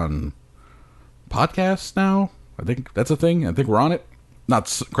Amazon Podcasts now. I think that's a thing. I think we're on it. Not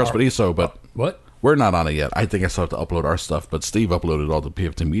Crespediso, but what? We're not on it yet. I think I still have to upload our stuff, but Steve uploaded all the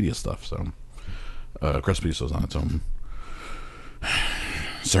PFT Media stuff, so Crespediso's on its own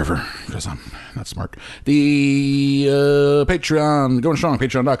server because I'm not smart. The Patreon, going strong,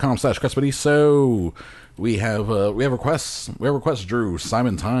 patreon.com/Crespediso. We have requests. We have requests, Drew.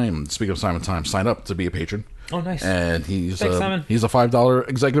 Simon Time. Speaking of Simon Time, sign up to be a patron. Oh, nice. And he's Thanks, Simon. He's a $5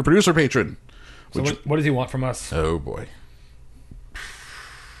 executive producer patron. So what does he want from us? Oh boy.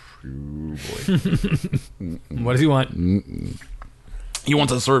 What does he want? He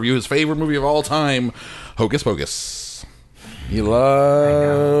wants us to review his favorite movie of all time, Hocus Pocus. He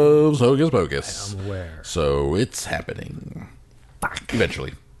loves Hocus Pocus. I'm aware. So it's happening.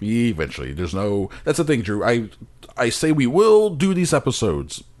 Eventually. There's no... That's the thing, Drew. I say we will do these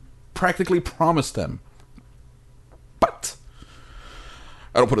episodes. Practically promise them. But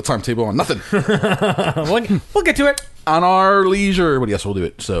I don't put a timetable on nothing. We'll get to it. On our leisure. But yes, we'll do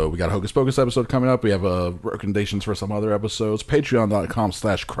it. So we got a Hocus Pocus episode coming up. We have recommendations for some other episodes.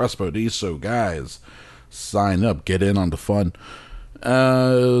 Patreon.com/Crespediso. Guys, sign up. Get in on the fun.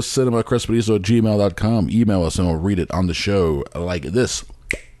 CinemaCrespediso@gmail.com. Email us and we'll read it on the show like this.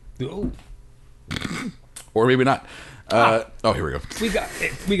 Oh. Or maybe not. Here we go.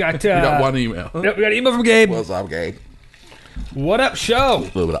 We got one email. We got an email from Gabe. What's up, Gabe? What up, show? A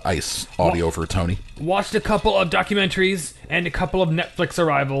little bit of ice audio for Tony. Watched a couple of documentaries and a couple of Netflix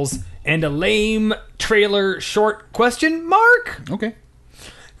arrivals and a lame trailer short ? Okay.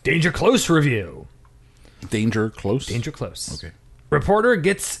 Danger Close review. Danger Close? Danger Close. Okay. Reporter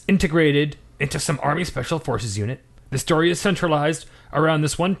gets integrated into some Army Special Forces unit. The story is centralized around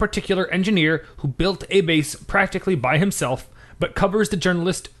this one particular engineer who built a base practically by himself, but covers the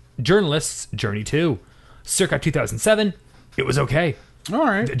journalist's journey too. Circa 2007, it was okay. All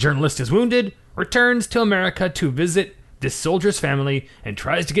right. The journalist is wounded, returns to America to visit this soldier's family, and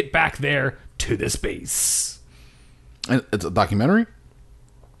tries to get back there to this base. And it's a documentary?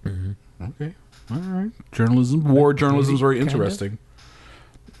 Mm-hmm. Okay. All right. Journalism. War journalism is very interesting.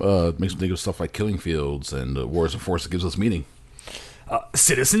 Makes me think of stuff like Killing Fields and Wars of Force that gives us meaning.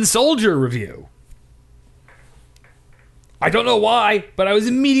 Citizen Soldier review. I don't know why, but I was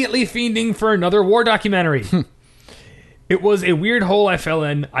immediately fiending for another war documentary. It was a weird hole I fell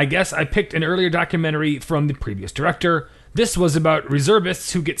in. I guess I picked an earlier documentary from the previous director. This was about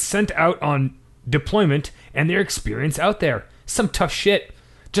reservists who get sent out on deployment and their experience out there. Some tough shit.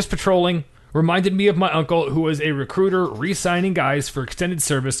 Just patrolling. Reminded me of my uncle, who was a recruiter re-signing guys for extended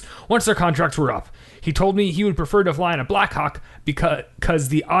service once their contracts were up. He told me he would prefer to fly in a Black Hawk because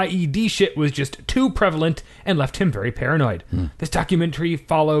the IED shit was just too prevalent and left him very paranoid. This documentary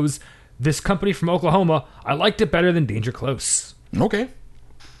follows this company from Oklahoma. I liked it better than Danger Close. Okay.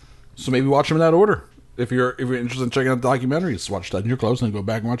 So maybe watch them in that order. If you're interested in checking out documentaries, watch that in your clothes and then go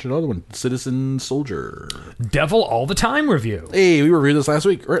back and watch another one. Citizen Soldier. Devil All the Time review. Hey, we reviewed this last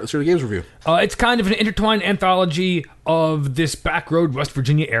week. All right, let's hear the games review. It's kind of an intertwined anthology of this backroad West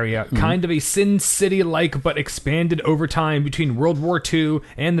Virginia area. Kind of a Sin City-like, but expanded over time between World War II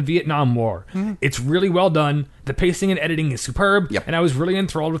and the Vietnam War. It's really well done. The pacing and editing is superb. Yep. And I was really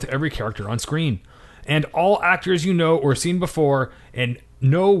enthralled with every character on screen. And all actors you know or seen before, and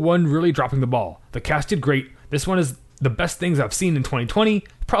no one really dropping the ball. The cast did great. This one is the best things I've seen in 2020.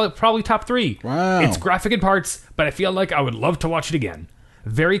 Probably top 3. Wow. It's graphic in parts, but I feel like I would love to watch it again.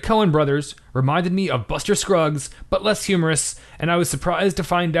 Very Coen Brothers, reminded me of Buster Scruggs, but less humorous, and I was surprised to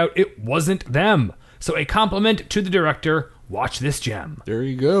find out it wasn't them. So a compliment to the director. Watch this gem. There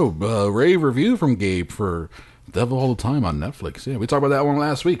you go. Rave review from Gabe for Devil All the Time on Netflix. Yeah, we talked about that one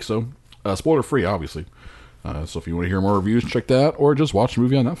last week, so spoiler free, obviously. So if you want to hear more reviews, check that, or just watch the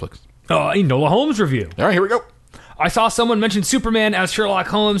movie on Netflix. Enola Holmes review. All right, here we go. I saw someone mention Superman as Sherlock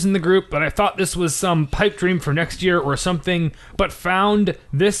Holmes in the group, but I thought this was some pipe dream for next year or something, but found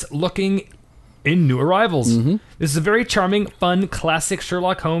this looking in New Arrivals. This is a very charming, fun, classic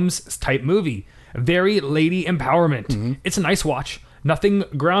Sherlock Holmes type movie. Very lady empowerment. It's a nice watch. Nothing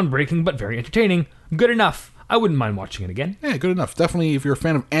groundbreaking, but very entertaining. Good enough. I wouldn't mind watching it again. Yeah, good enough. Definitely, if you're a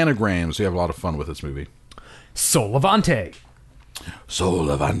fan of anagrams, you have a lot of fun with this movie. Sol Levante. Sol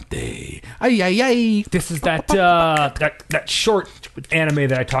Levante. Ay, ay, ay. This is that short anime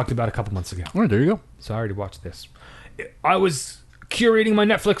that I talked about a couple months ago. All right, there you go. So I already watched this. I was curating my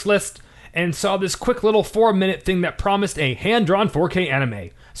Netflix list and saw this quick little 4-minute thing that promised a hand-drawn 4K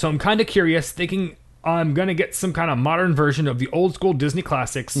anime. So I'm kind of curious, thinking I'm going to get some kind of modern version of the old-school Disney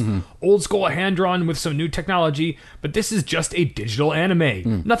classics, old-school hand-drawn with some new technology, but this is just a digital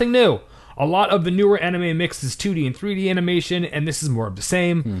anime. Nothing new. A lot of the newer anime mixes 2D and 3D animation, and this is more of the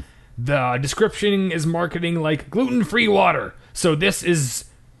same. The description is marketing like gluten-free water. So this is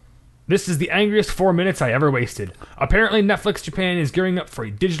the angriest 4 minutes I ever wasted. Apparently Netflix Japan is gearing up for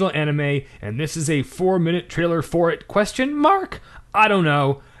a digital anime, and this is a 4-minute trailer for it? ? I don't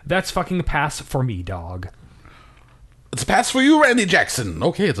know. That's fucking a pass for me, dog. It's a pass for you, Randy Jackson.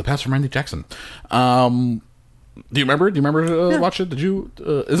 Okay, it's a pass from Randy Jackson. Do you remember? Watch it? Did you?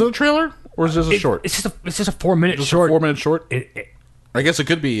 Is it a trailer or is this a short? It's just a 4-minute short. A 4-minute short. I guess it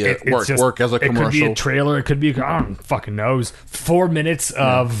could be work as a commercial. It could be a trailer. It could be. I don't fucking knows. 4 minutes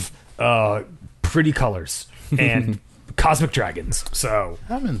of pretty colors and cosmic dragons. So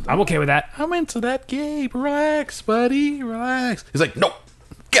I'm okay with that. I'm into that, Gabe. Relax, buddy. Relax. He's like, nope.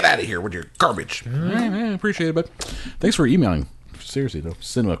 Get out of here with your garbage. I appreciate it, but thanks for emailing. Seriously, though.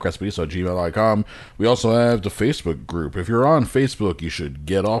 cinemacrespediso@gmail.com. We also have the Facebook group. If you're on Facebook, you should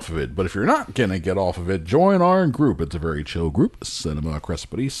get off of it. But if you're not going to get off of it, join our group. It's a very chill group, Cinema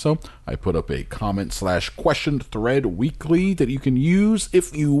Crespediso. I put up a comment/question thread weekly that you can use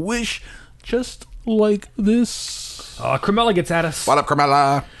if you wish, just like this. Carmella gets at us. What up,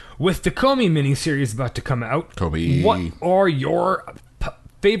 Carmella? With the Comey miniseries about to come out, Comey. What are your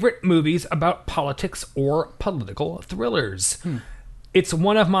favorite movies about politics or political thrillers? It's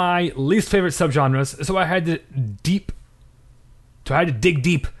one of my least favorite subgenres, so I had to dig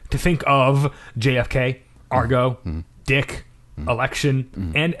deep to think of JFK, Argo, Dick,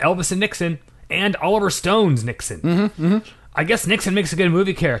 Election, and Elvis and Nixon, and Oliver Stone's Nixon. I guess Nixon makes a good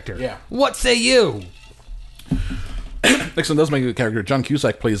movie character. Yeah. What say you? Nixon does make a good character. John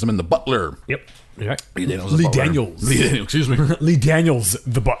Cusack plays him in The Butler. Yep. Right. Lee Daniels. Lee Daniels. Excuse me. Lee Daniels,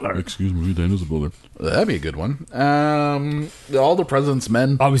 the Butler. Excuse me, Lee Daniels, the Butler. That'd be a good one. All the President's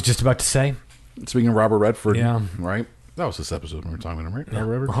Men. I was just about to say. Speaking of Robert Redford. Yeah. Right? That was this episode we were talking about him, right?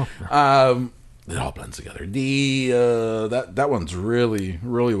 Robert Redford. It all blends together. That one's really,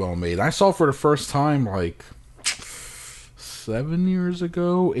 really well made. I saw it for the first time like 7 years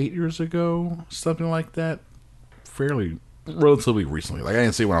ago, 8 years ago, something like that. Relatively recently. Like I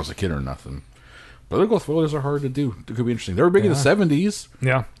didn't see it when I was a kid or nothing. Political thrillers are hard to do. It could be interesting. They were big in the 70s.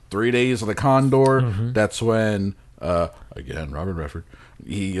 Yeah. 3 Days of the Condor. That's when, again, Robert Redford,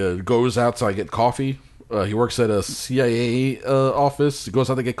 he goes out to get coffee. He works at a CIA office. He goes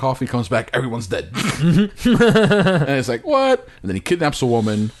out to get coffee, comes back, everyone's dead. And it's like, what? And then he kidnaps a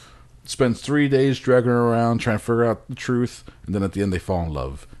woman, spends 3 days dragging her around, trying to figure out the truth, and then at the end they fall in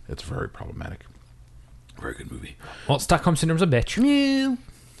love. It's very problematic. Very good movie. Well, Stockholm Syndrome's a bitch.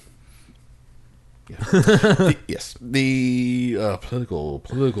 Yeah. Yes. The political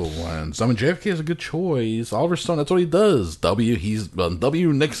ones. I mean, JFK is a good choice. Oliver Stone, that's what he does. He's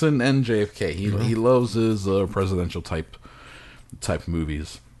W, Nixon, and JFK. He loves his presidential type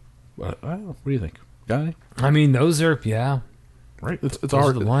movies. What do you think? Got any? I mean, those are, yeah. right? It's Those a are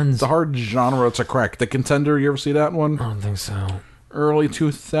hard the ones. It's a hard genre to crack. The Contender, you ever see that one? I don't think so. Early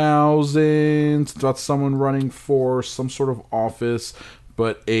 2000s. It's about someone running for some sort of office,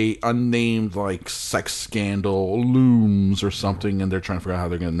 but a unnamed like sex scandal looms or something, and they're trying to figure out how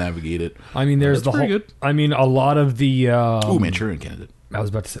they're going to navigate it. I mean, there's That's the whole. pretty good. I mean, a lot of the. Ooh, Manchurian Candidate. I was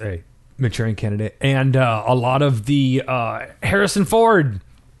about to say Manchurian Candidate, and a lot of the Harrison Ford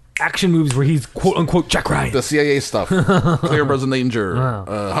action movies where he's quote unquote Jack Ryan. The CIA stuff. Clear Present Danger.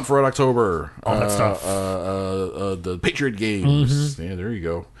 Hunt for Red October. All that stuff. The Patriot Games. Yeah, there you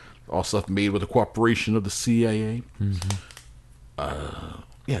go. All stuff made with the cooperation of the CIA.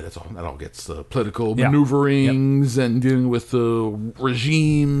 Yeah, that's all. That all gets political maneuverings and dealing with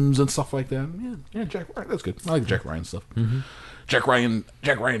regimes and stuff like that. Yeah, Jack Ryan. That's good. I like the Jack Ryan stuff. Jack Ryan,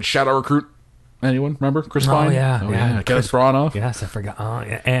 Shadow Recruit. Anyone remember Chris Pine? yeah. Kenneth Branagh. Yes, I forgot. Oh,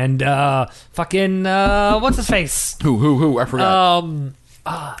 yeah. And fucking what's his face? Who? I forgot.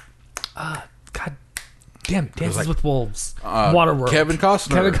 God damn it! Dances with Wolves. Waterworld. Kevin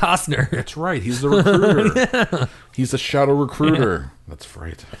Costner. That's right. He's the recruiter. He's the shadow recruiter. That's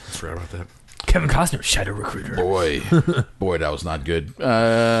right. That's right about that. Kevin Costner, shadow recruiter. Boy, that was not good.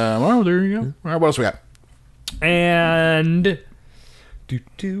 Well, there you go. All right, what else we got? And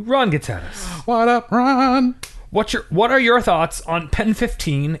Ron gets at us. What up, Ron? What are your thoughts on Pen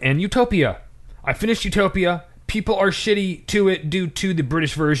 15 and Utopia? I finished Utopia. People are shitty to it due to the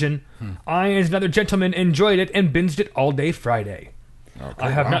British version. I, as another gentleman, enjoyed it and binged it all day Friday. Okay, I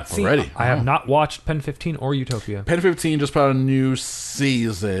have not seen. already. I have not watched Pen 15 or Utopia. Pen 15 just put out a new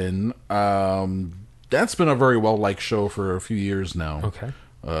season. That's been a very well-liked show for a few years now. Okay.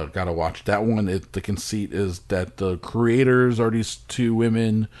 Gotta watch that one. The conceit is that the creators are these two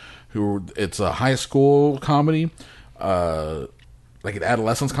women who, it's a high school comedy, like an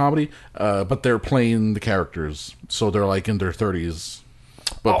adolescence comedy, but they're playing the characters. So they're like in their 30s,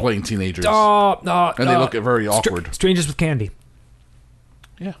 but playing teenagers. And they look very awkward. Strangers with Candy.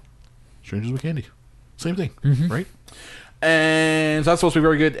 Yeah. Strangers with Candy. Same thing, right? And so that's supposed to be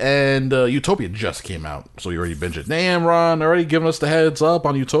very good. And Utopia just came out, so you already binged it. Damn, Ron, already giving us the heads up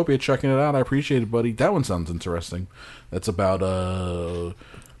on Utopia, checking it out. I appreciate it, buddy. That one sounds interesting. That's about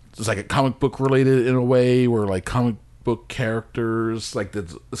it's like a comic book related in a way, where like comic book characters, like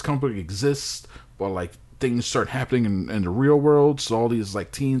this comic book exists, but like things start happening in the real world, so all these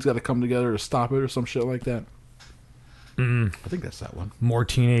like teens got to come together to stop it or some shit like that. I think that's that one. More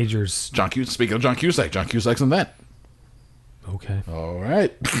teenagers. John Cusack. Speaking of John Cusack's in that. Okay. All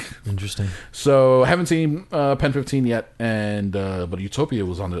right. Interesting. So haven't seen Pen 15 yet, and but Utopia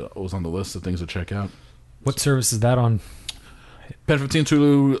was on the list of things to check out. What service is that on? Pen 15,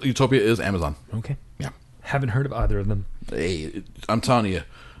 Tulu, Utopia is Amazon. Okay. Yeah. Haven't heard of either of them. Hey, I'm telling you,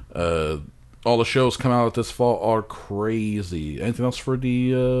 all the shows come out this fall are crazy. Anything else for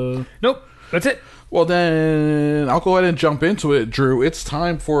the? Nope. That's it. Well, then I'll go ahead and jump into it, Drew. It's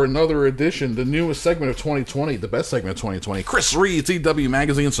time for another edition, the newest segment of 2020, the best segment of 2020. Chris Reed's EW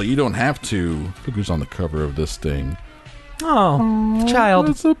Magazine, so you don't have to. Look who's on the cover of this thing. Oh, child.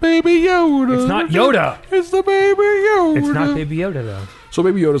 It's a Baby Yoda. It's not Yoda. It's the Baby Yoda. It's not Baby Yoda, though. So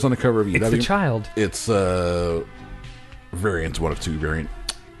Baby Yoda's on the cover of EW. It's the child. It's variant, one of two variant.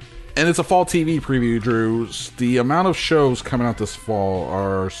 And it's a fall TV preview, Drew. The amount of shows coming out this fall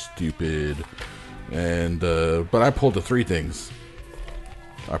are stupid. And but I pulled the three things.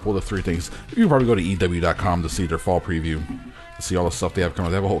 You can probably go to EW.com to see their fall preview, to see all the stuff they have coming.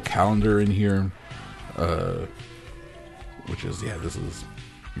 They have a whole calendar in here, which is this is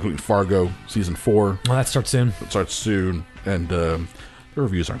including Fargo season 4. Well, that starts soon. It starts soon, and the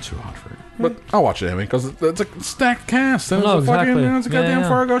reviews aren't too hot for it. But I'll watch it anyway, because it's a stacked cast. And it's a goddamn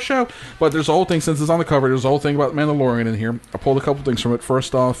Fargo show. But there's a whole thing, since it's on the cover, there's a whole thing about Mandalorian in here. I pulled a couple things from it.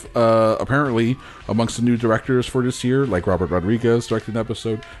 First off, apparently, amongst the new directors for this year, like Robert Rodriguez directed an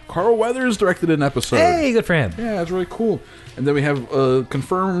episode, Carl Weathers directed an episode. Hey, good for him. Yeah, it's really cool. And then we have a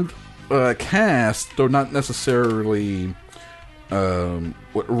confirmed cast, though not necessarily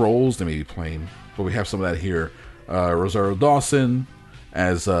what roles they may be playing, but we have some of that here. Rosario Dawson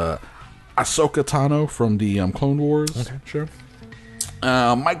as Ahsoka Tano from the Clone Wars show.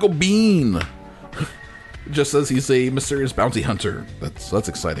 Michael Biehn just says he's a mysterious bounty hunter. That's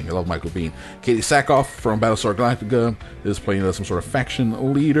exciting. I love Michael Biehn. Katie Sackhoff from Battlestar Galactica is playing some sort of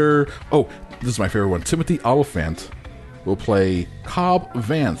faction leader. Oh, this is my favorite one. Timothy Oliphant will play Cobb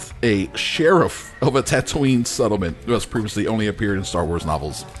Vanth, a sheriff of a Tatooine settlement who has previously only appeared in Star Wars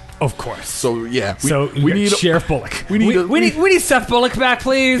novels. Of course. So yeah, we need Sheriff Bullock. We need Seth Bullock back,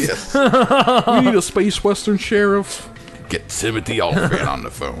 please. Yes. We need a space western sheriff. Get Timothy Oliphant on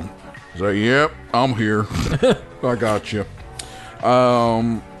the phone. So yep, I'm here. I got you.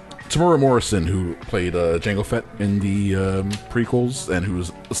 Tamura Morrison, who played Jango Fett in the prequels, and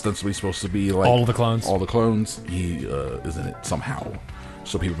who's ostensibly supposed to be like All the clones. He is in it somehow.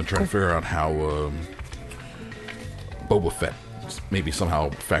 So people have been trying to figure out how Boba Fett maybe somehow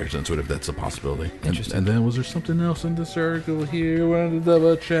factors into it, if that's a possibility. Interesting. And then was there something else in this article here? Wanted to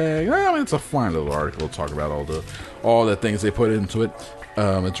double check. I mean, it's a fine little article to talk about all the things they put into it.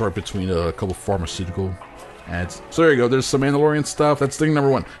 It's right between a couple pharmaceutical ads. So there you go. There's some Mandalorian stuff. That's thing number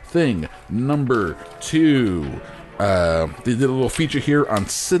 1. Thing number 2. They did a little feature here on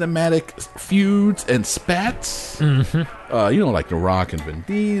cinematic feuds and spats. Mm-hmm. Like The Rock and Vin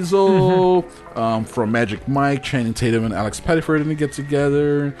Diesel. Mm-hmm. From Magic Mike, Channing Tatum and Alex Pettyford didn't get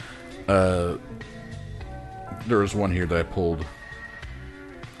together. There was one here that I pulled.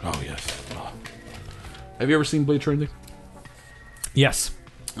 Oh, yes. Oh. Have you ever seen Blade Trinity? Yes.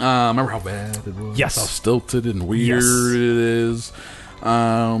 Remember how bad it was? Yes. How stilted and weird it is.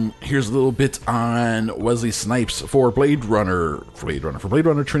 Here's a little bit on Wesley Snipes for Blade Runner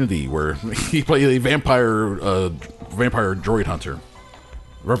Trinity, where he played a vampire droid hunter,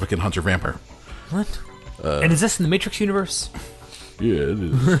 replicant hunter vampire. What? And is this in the Matrix universe? Yeah, it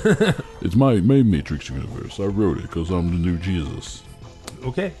is. It's my Matrix universe. I wrote it because I'm the new Jesus.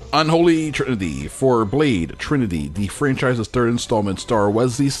 Okay. Unholy Trinity for Blade Trinity, the franchise's third installment, star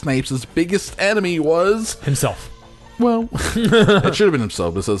Wesley Snipes' biggest enemy was himself. Well, it should have been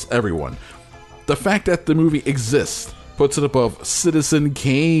himself. It says everyone. The fact that the movie exists puts it above Citizen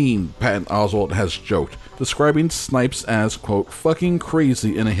Kane, Patton Oswalt has joked, describing Snipes as, quote, fucking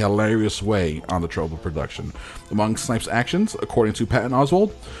crazy in a hilarious way on the Trouble production. Among Snipes' actions, according to Patton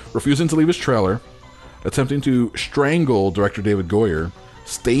Oswalt, refusing to leave his trailer, attempting to strangle director David Goyer,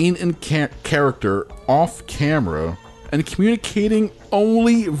 staying in character off camera, and communicating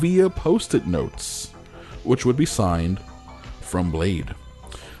only via post-it notes, which would be signed from Blade.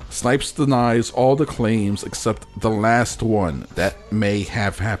 Snipes denies all the claims except the last one. That may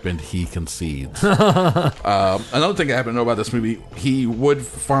have happened, he concedes. Another thing I happen to know about this movie,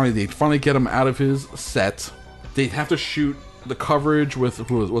 they'd finally get him out of his set. They'd have to shoot the coverage with,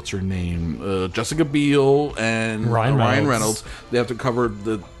 what's her name? Jessica Biel and Ryan Reynolds. They have to cover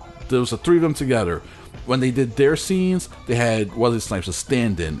there was the 3 of them together. When they did their scenes, they had Wesley Snipes a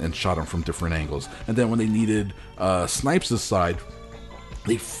stand-in and shot him from different angles. And then when they needed Snipes' side,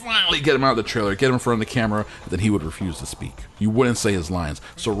 they finally get him out of the trailer, get him in front of the camera, and then he would refuse to speak. He wouldn't say his lines.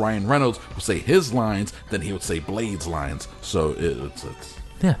 So Ryan Reynolds would say his lines, then he would say Blade's lines. So it's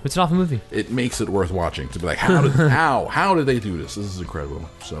an awful movie. It makes it worth watching to be like, how did they do this? This is incredible.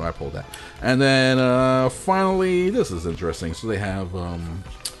 So I pulled that. And then finally, this is interesting. So they have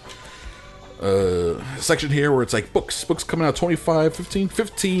section here where it's like books coming out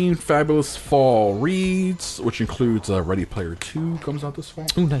 15 fabulous fall reads, which includes Ready Player 2 comes out this fall.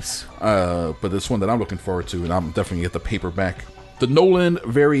 Oh, nice. But this one that I'm looking forward to, and I'm definitely gonna get the paperback, The Nolan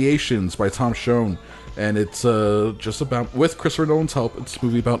Variations by Tom Schoen, and it's just about, with Christopher Nolan's help, it's a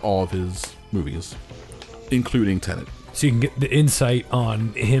movie about all of his movies, including Tenet. So you can get the insight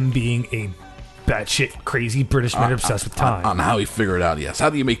on him being a batshit crazy British man obsessed with time. On how he figured out, yes. How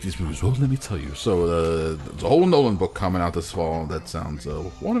do you make these movies? Well, let me tell you. So there's a whole Nolan book coming out this fall. That sounds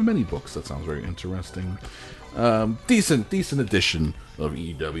one of many books. That sounds very interesting. Decent edition of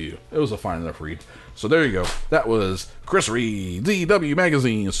EW. It was a fine enough read. So there you go. That was Chris Reed's EW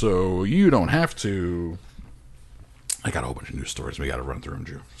magazine. So you don't have to. I got a whole bunch of news stories we got to run through them,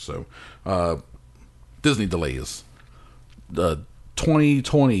 Drew. So Disney delays.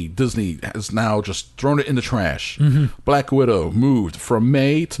 2020, Disney has now just thrown it in the trash. Mm-hmm. Black Widow moved from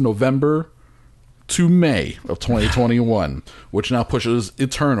May to November to May of 2021, which now pushes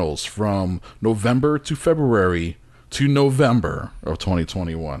Eternals from November to February to November of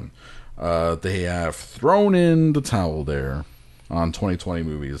 2021. They have thrown in the towel there on 2020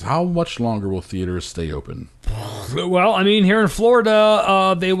 movies. How much longer will theaters stay open? Well, I mean, here in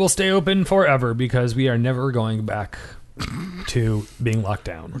Florida, they will stay open forever because we are never going back to being locked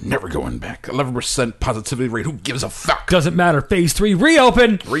down. We're never going back. 11% positivity rate. Who gives a fuck? Doesn't matter. Phase 3,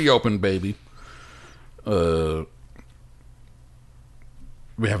 reopen! Reopen, baby. We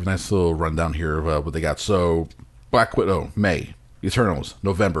have a nice little rundown here of what they got. So, Black Widow, May. Eternals,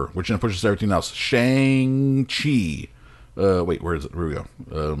 November, which then pushes everything else. Shang-Chi. Wait, where is it? Here we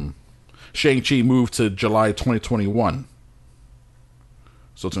go. Shang-Chi moved to July 2021.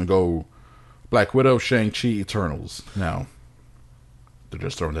 So it's going to go Black Widow, Shang-Chi, Eternals. Now, they're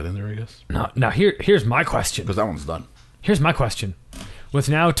just throwing that in there, I guess? Now here's my question. Because that one's done. Here's my question. With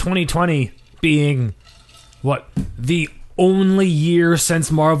now 2020 being, the only year since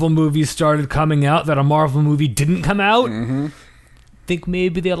Marvel movies started coming out that a Marvel movie didn't come out? Mm-hmm. think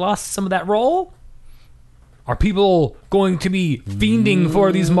maybe they lost some of that role? Are people going to be fiending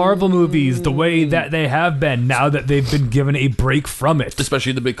for these Marvel movies the way that they have been now that they've been given a break from it?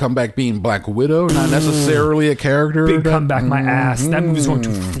 Especially the big comeback being Black Widow, not necessarily a character. Big comeback, my ass. That movie's going to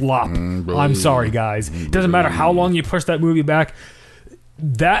flop. I'm sorry, guys. It doesn't matter how long you push that movie back.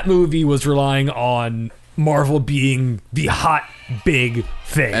 That movie was relying on Marvel being the hot, big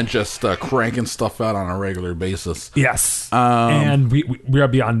thing. And just cranking stuff out on a regular basis. Yes. And we are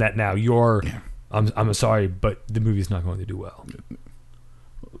beyond that now. I'm sorry, but the movie's not going to do well.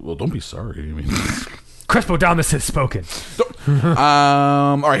 Well, don't be sorry. I mean, Crespodamus has spoken.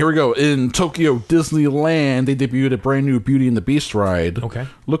 All right, here we go. In Tokyo Disneyland, they debuted a brand new Beauty and the Beast ride. Okay.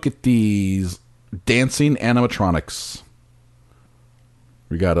 Look at these dancing animatronics.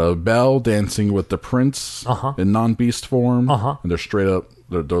 We got a Belle dancing with the prince in non-beast form. And they're straight up,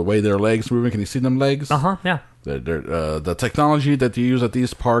 the way their legs moving. Can you see them legs? Yeah. The technology that they use at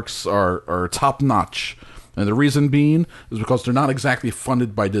these parks are top notch, and the reason being is because they're not exactly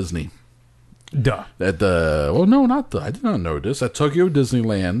funded by Disney. Duh. I did not know this. At Tokyo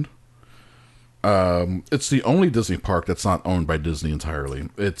Disneyland, it's the only Disney park that's not owned by Disney entirely.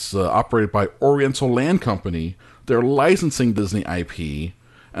 It's operated by Oriental Land Company. They're licensing Disney IP,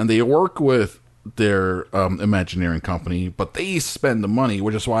 and they work with their Imagineering company, but they spend the money,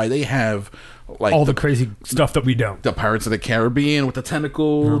 which is why they have like all the crazy stuff that we don't. The Pirates of the Caribbean with the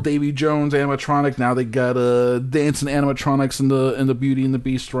tentacle, Davy Jones animatronic. Now they got dancing animatronics in the Beauty and the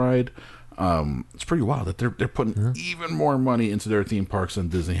Beast ride. It's pretty wild that they're putting even more money into their theme parks than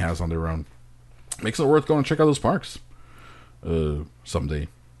Disney has on their own. Makes it worth going to check out those parks someday,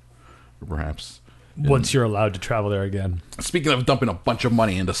 perhaps. Once you're allowed to travel there again. Speaking of dumping a bunch of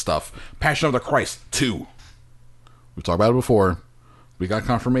money into stuff, Passion of the Christ 2. We've talked about it before. We got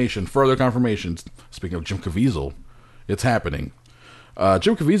further confirmations. Speaking of Jim Caviezel, it's happening.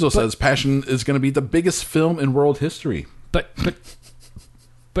 Jim Caviezel says Passion is going to be the biggest film in world history. But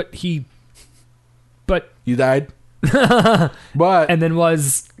he died. But then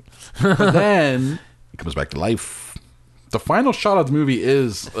he comes back to life. The final shot of the movie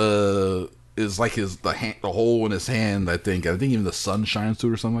is like the hole in his hand. I think even the sun shines through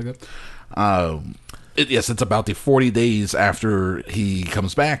it or something like that. It's about the 40 days after he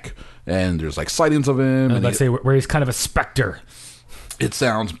comes back, and there's like sightings of him. And say where he's kind of a specter. It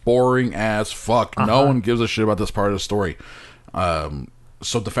sounds boring as fuck. No one gives a shit about this part of the story.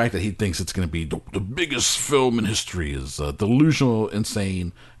 So the fact that he thinks it's going to be the biggest film in history is delusional,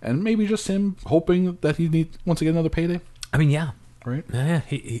 insane, and maybe just him hoping that he wants to get another payday. I mean, yeah. Right? Yeah.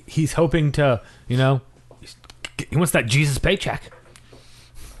 He's hoping to, he wants that Jesus paycheck.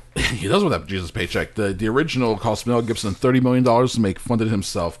 He does want that Jesus paycheck. The original cost Mel Gibson $30 million to make, funded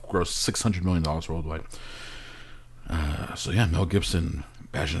himself, grossed $600 million worldwide. Mel Gibson,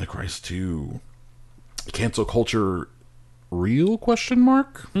 Passion of the Christ 2. Cancel culture real? Question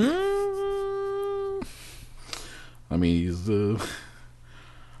mark? I mean, he's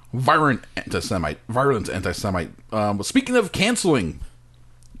violent anti-Semite. Speaking of canceling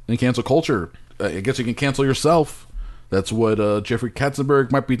and cancel culture, I guess you can cancel yourself. That's what Jeffrey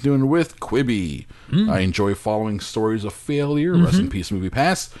Katzenberg might be doing with Quibi. I enjoy following stories of failure. Rest in peace, Movie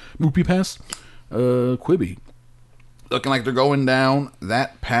Pass. Quibi. Looking like they're going down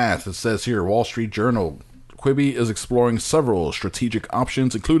that path. It says here, Wall Street Journal. Quibi is exploring several strategic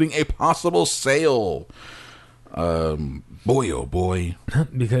options, including a possible sale. Boy, oh boy.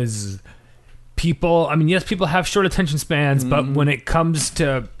 Because people have short attention spans, but when it comes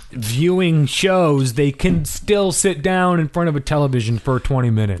to viewing shows, they can still sit down in front of a television for 20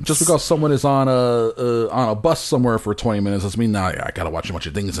 minutes. Just because someone is on a bus somewhere for 20 minutes doesn't mean I gotta watch a bunch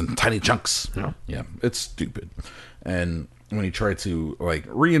of things in tiny chunks. Yeah, it's stupid. And when you try to like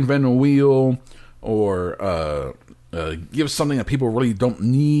reinvent a wheel or give something that people really don't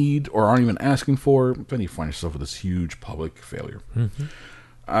need or aren't even asking for, then you find yourself with this huge public failure.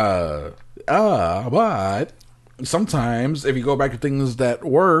 But sometimes if you go back to things that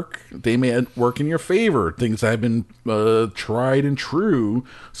work, they may work in your favor. Things that have been tried and true,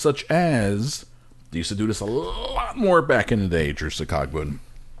 such as they used to do this a lot more back in the day, Drew Cogburn.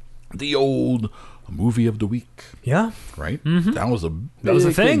 The old movie of the week. Yeah. Right? That was a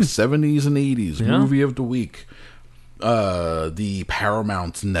thing. 70s and 80s. Yeah. Movie of the week. The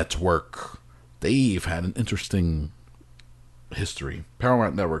Paramount Network. They've had an interesting history.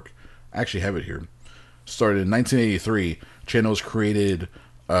 Paramount Network. I actually have it here. Started in 1983. Channel was created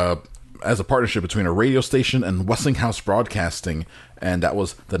as a partnership between a radio station and Westinghouse Broadcasting, and that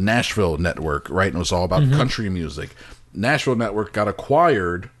was the Nashville Network, right? And it was all about country music. Nashville Network got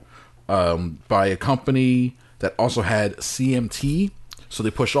acquired by a company that also had CMT, So they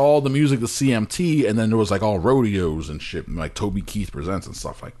pushed all the music to CMT, and then there was like all rodeos and shit, and like Toby Keith Presents and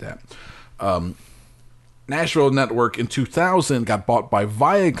stuff like that. Nashville Network in 2000 got bought by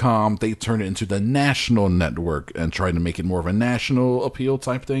Viacom. They turned it into the National Network and tried to make it more of a national appeal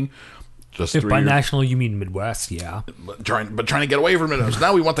type thing. Just If by national you mean Midwest, yeah. But trying to get away from it. So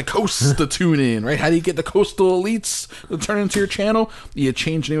now we want the coast to tune in, right? How do you get the coastal elites to turn into your channel? You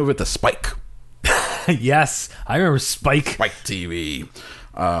change the name of it to Spike. Yes, I remember Spike. Spike TV.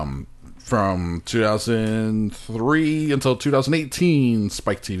 From 2003 until 2018,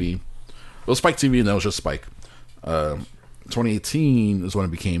 Spike TV. Well, Spike TV, and that was just Spike. 2018 is when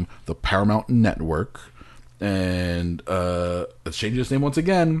it became the Paramount Network. And it's changed its name once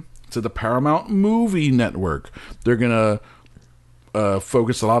again to the Paramount Movie Network. They're going to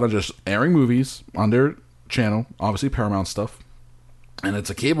focus a lot on just airing movies on their channel, obviously Paramount stuff. And it's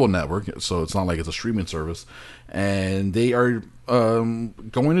a cable network, so it's not like it's a streaming service. And they are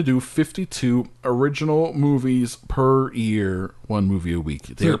going to do 52 original movies per year, one movie a week.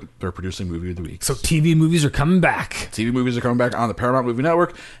 They're producing movie of the week. So TV movies are coming back. TV movies are coming back on the Paramount Movie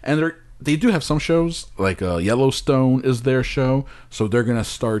Network, and they do have some shows, like Yellowstone is their show, so they're going to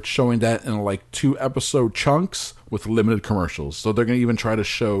start showing that in like 2-episode chunks with limited commercials. So they're going to even try to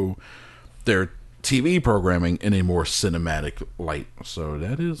show their TV programming in a more cinematic light. So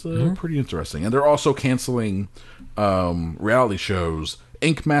that is pretty interesting. And they're also canceling reality shows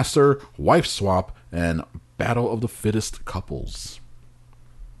Ink Master, Wife Swap, and Battle of the Fittest Couples.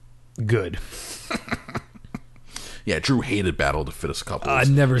 Good. Yeah, Drew hated Battle of the Fittest Couples.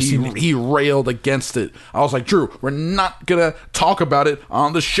 I've never seen it. He railed against it. I was like, Drew, we're not going to talk about it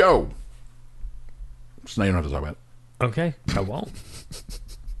on the show. So now you don't have to talk about it. Okay, I won't.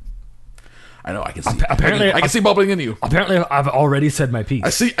 I know, I can see. Apparently, I can see bubbling in you. Apparently, I've already said my piece. I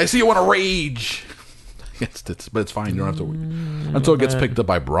see you want to rage. Yes, but it's fine. You don't have to worry. Until it gets picked up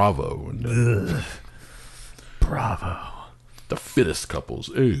by Bravo. And, Bravo. The Fittest Couples.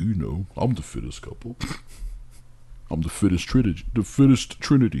 Hey, I'm the fittest couple. I'm the fittest Trinity. The fittest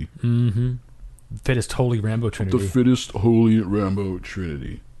Trinity. Mm-hmm. Fittest Holy Rambo Trinity. The fittest Holy Rambo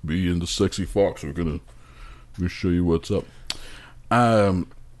Trinity. Me and the sexy fox are gonna show you what's up.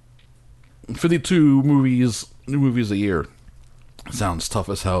 52 new movies a year. Sounds tough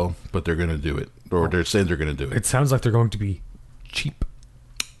as hell, but they're gonna do it. Or they're saying they're gonna do it. It sounds like they're going to be cheap.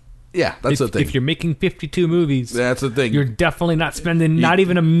 Yeah, that's the thing. If you're making 52 movies, that's the thing. You're definitely not spending not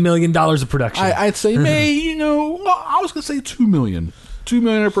even $1 million of production. I'd say, I was gonna say $2 million. $2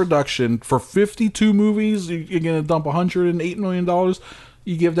 million of production for 52 movies. You're gonna dump $108 million.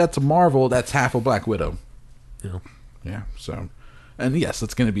 You give that to Marvel. That's half of Black Widow. Yeah. So, and yes,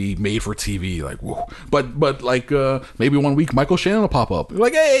 it's gonna be made for TV. Like, whoa. But like maybe one week Michael Shannon will pop up. You're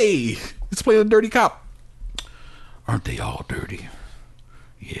like, hey, let's play a dirty cop. Aren't they all dirty?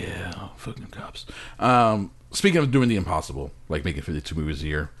 Yeah, fucking cops. Speaking of doing the impossible, like making 52 movies a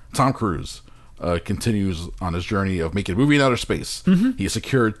year, Tom Cruise continues on his journey of making a movie in outer space. Mm-hmm. He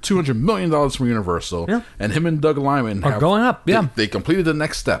secured $200 million from Universal, and him and Doug Liman are going up. Yeah, they completed the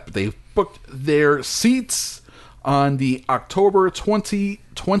next step. They booked their seats on the October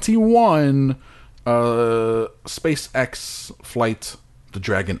 2021 SpaceX flight, the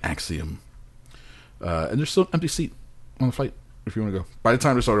Dragon Axiom, and there's still an empty seat on the flight. If you want to go, by the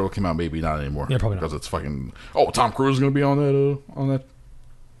time this article came out, maybe not anymore. Yeah, probably not. Because it's fucking. Oh, Tom Cruise is going to be on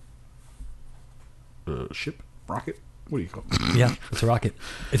that ship, rocket. What do you call it? Yeah, it's a rocket.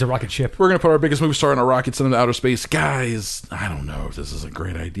 It's a rocket ship. We're going to put our biggest movie star in a rocket, send him to outer space, guys. I don't know if this is a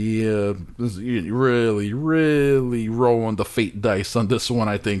great idea. You're really rolling the fate dice on this one.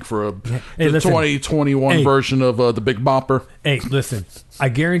 I think for the 2021 version of the Big Bopper. Hey, listen, I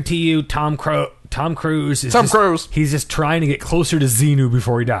guarantee you, Tom Cruise is he's just trying to get closer to Xenu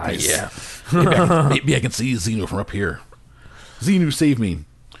before he dies. Yeah. Maybe I can see Xenu from up here. Xenu, save me.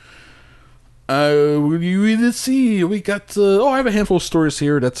 Let's see. We got. I have a handful of stories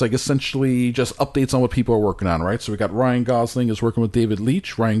here. That's like essentially just updates on what people are working on, right? So we got Ryan Gosling is working with David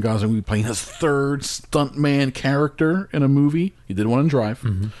Leitch. Ryan Gosling will be playing his third stuntman character in a movie. He did one in Drive.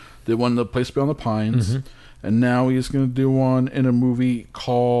 Mm-hmm. Did one in The Place Beyond the Pines. Mm-hmm. And now he's going to do one in a movie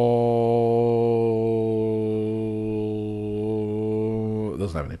called... It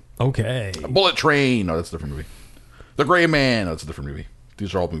doesn't have a name. Okay. Bullet Train. No, that's a different movie. The Gray Man. No, that's a different movie.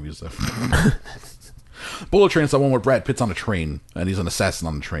 These are all movies, though. Bullet Train's the one where Brad Pitt's on a train, and he's an assassin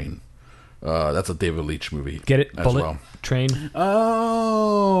on the train. That's a David Leitch movie. Get it? As Bullet well. Train.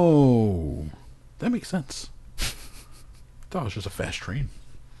 Oh. That makes sense. I thought it was just a fast train.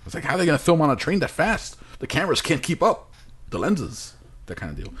 I was like, how are they going to film on a train that fast? The cameras can't keep up. The lenses. that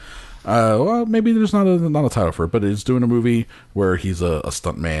kind of deal. Well, maybe there's not a title for it, but it's doing a movie where he's a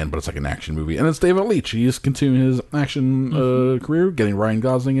stunt man, but it's like an action movie. And it's David Leitch. He's continuing his action career, getting Ryan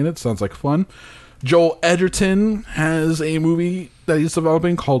Gosling in it. Sounds like fun. Joel Edgerton has a movie that he's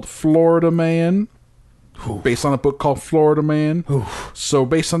developing called Florida Man, based on a book called Florida Man. So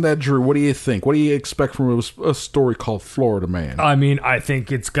based on that, Drew, what do you think? What do you expect from a story called Florida Man? I mean, I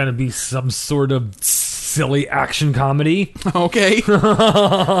think it's going to be some sort of silly action comedy. Okay.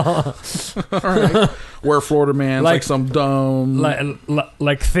 All right. Where Florida Man's like some dumb...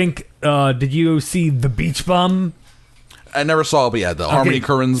 Like think, did you see The Beach Bum? I never saw it, but yeah, the Harmony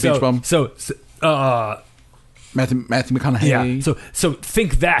Korine Beach Bum. Matthew McConaughey. Yeah, so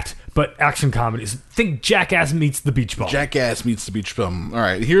think that, but action comedies. Think Jackass meets The Beach Bum. Jackass meets The Beach Bum. All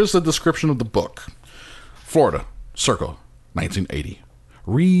right, here's the description of the book. Florida, circa 1980.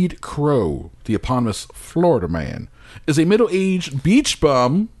 Reed Crow, the eponymous Florida Man, is a middle-aged beach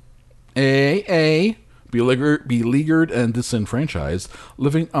bum, beleaguered and disenfranchised,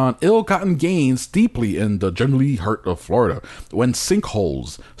 living on ill-gotten gains deeply in the generally heart of Florida. When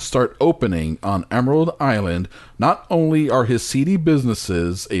sinkholes start opening on Emerald Island, not only are his seedy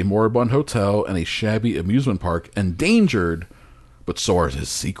businesses, a moribund hotel, and a shabby amusement park endangered, but so are his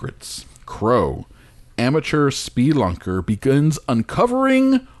secrets. Crow, amateur spelunker, begins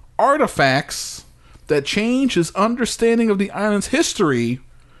uncovering artifacts that change his understanding of the island's history,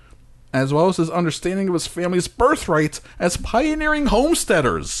 as well as his understanding of his family's birthright as pioneering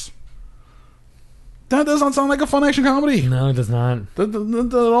homesteaders. That does not sound like a fun action comedy. No, it does not. At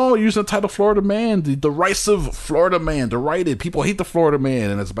all. Using the title Florida Man, the derisive Florida Man, derided. People hate the Florida Man,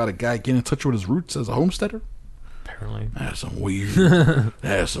 and it's about a guy getting in touch with his roots as a homesteader. Apparently. That's some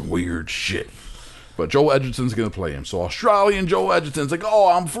weird shit. But Joel Edgerton's going to play him. So Australian Joel Edgerton's like, oh,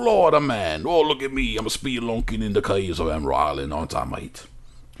 I'm Florida Man. Oh, look at me. I'm a spelunking in the caves of Emerald Island on time, mate.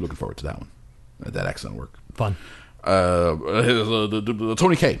 Looking forward to that one. That accent work. Fun. The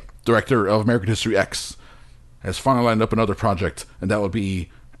Tony Kaye, director of American History X, has finally lined up another project, and that would be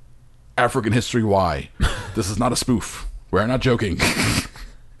African History Y. This is not a spoof. We're not joking.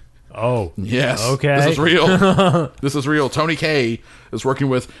 Oh. Yes. Okay. This is real. This is real. Tony Kaye is working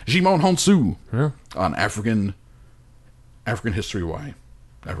with Jimon Hounsou on African History Y.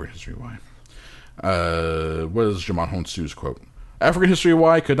 African History Y. What is Jimon Hounsou's quote? African History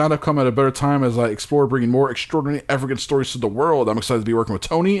Y could not have come at a better time as I explore bringing more extraordinary African stories to the world. I'm excited to be working with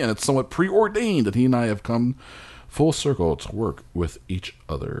Tony, and it's somewhat preordained that he and I have come full circle to work with each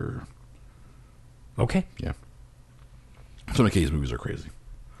other. Okay. Yeah. Tony Kaye's movies are crazy.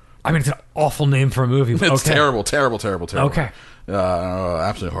 I mean, it's an awful name for a movie. But it's terrible. Okay.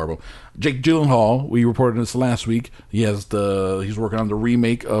 Absolutely horrible. Jake Gyllenhaal, we reported this last week. He's working on the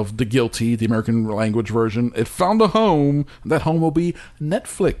remake of The Guilty, the American language version. It found a home. That home will be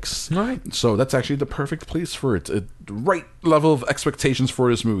Netflix. All right. So that's actually the perfect place for it. Right level of expectations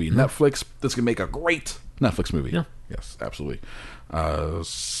for this movie. Netflix, this can make a great Netflix movie. Yeah. Yes, absolutely.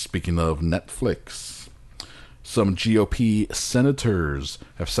 Speaking of Netflix, some GOP senators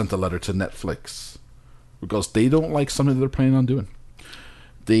have sent a letter to Netflix because they don't like something they're planning on doing.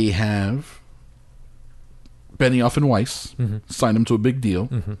 They have Benioff and Weiss signed them to a big deal,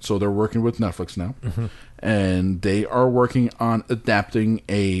 so they're working with Netflix now, and they are working on adapting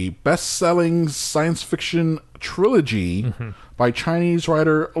a best-selling science fiction trilogy by Chinese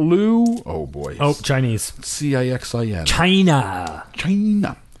writer Liu. Oh boy! Oh, Chinese. Cixin.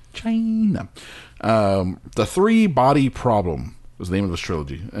 China. The Three Body Problem was the name of this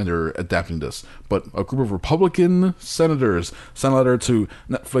trilogy, and they're adapting this. But a group of Republican senators sent a letter to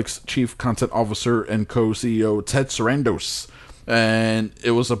Netflix Chief Content Officer and co-CEO Ted Sarandos, and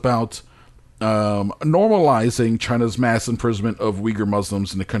it was about normalizing China's mass imprisonment of Uyghur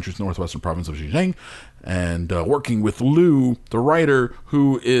Muslims in the country's northwestern province of Xinjiang, and working with Liu, the writer,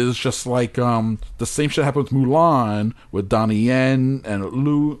 who is just like the same shit happened with Mulan with Donnie Yen and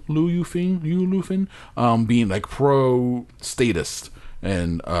Liu Lufin being like pro-statist,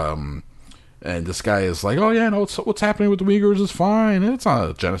 and this guy is like, oh yeah, no, what's happening with the Uyghurs is fine, it's not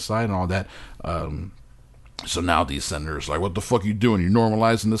a genocide and all that. So now these senators are like, what the fuck are you doing? You're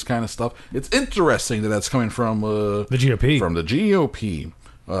normalizing this kind of stuff. It's interesting that that's coming from the GOP. From the GOP.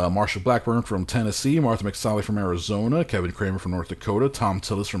 Marsha Blackburn from Tennessee, Martha McSally from Arizona, Kevin Kramer from North Dakota, Tom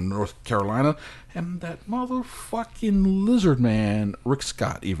Tillis from North Carolina, and that motherfucking lizard man, Rick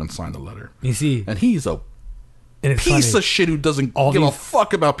Scott, even signed a letter. You see, and he's a piece of shit who doesn't give a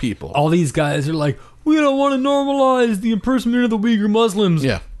fuck about people. All these guys are like, we don't want to normalize the imprisonment of the Uyghur Muslims.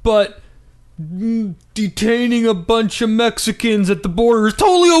 Yeah. But detaining a bunch of Mexicans at the border is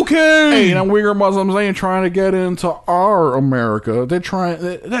totally okay. Hey, now Uyghur Muslims ain't trying to get into our America. They're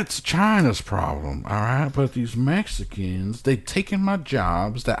trying. That's China's problem, all right? But these Mexicans, they taking my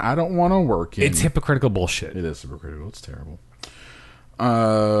jobs that I don't want to work in. It's hypocritical bullshit. It is hypocritical. It's terrible.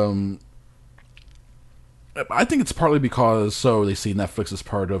 I think it's partly because they see Netflix as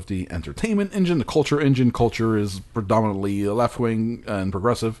part of the entertainment engine, the culture engine. Culture is predominantly left-wing and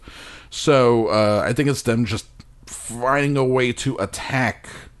progressive. So I think it's them just finding a way to attack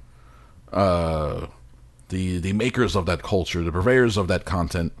the makers of that culture, the purveyors of that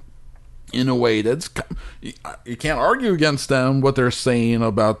content, in a way that's... You can't argue against them, what they're saying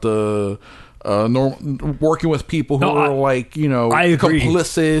about the... working with people who are I agree.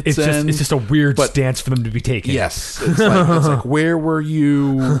 complicit. It's just a weird stance for them to be taking. Yes, it's like where were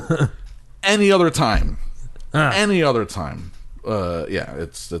you any other time? Any other time?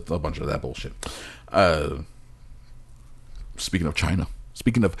 It's a bunch of that bullshit. Speaking of China.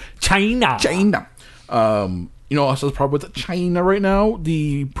 Also the problem with China right now.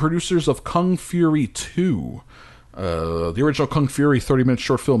 The producers of Kung Fury 2. The original Kung Fury 30-minute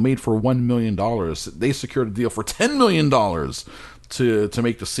short film made for $1 million. They secured a deal for $10 million to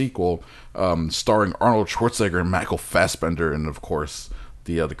make the sequel, starring Arnold Schwarzenegger and Michael Fassbender, and of course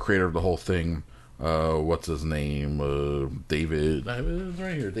the creator of the whole thing. What's his name? David. It's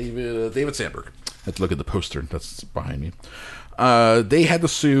right here. David Sandberg. I had to look at the poster that's behind me. They had to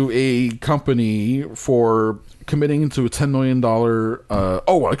sue a company for committing to a $10 million...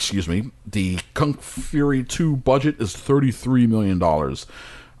 The Kung Fury 2 budget is $33 million.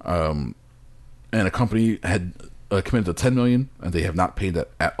 And a company had committed to $10 million, and they have not paid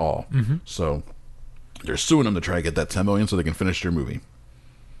that at all. Mm-hmm. So they're suing them to try to get that $10 million so they can finish their movie.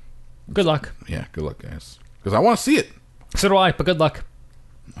 Good luck. Yeah, good luck, guys. Because I want to see it. So do I, but good luck.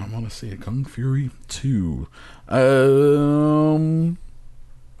 I want to see it. Kung Fury 2.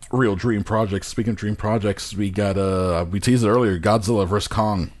 Real dream projects. Speaking of dream projects, we got we teased it earlier, Godzilla vs.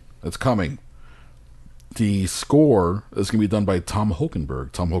 Kong. It's coming. The score is going to be done by Tom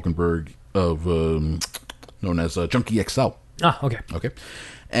Hulkenberg. Tom Hulkenberg of known as Junkie XL. Ah, okay. Okay.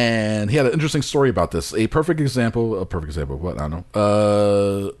 And he had an interesting story about this. A perfect example of what? I don't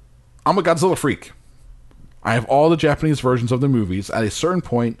know. I'm a Godzilla freak. I have all the Japanese versions of the movies. At a certain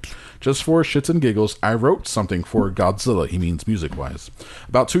point, just for shits and giggles, I wrote something for Godzilla. He means music-wise.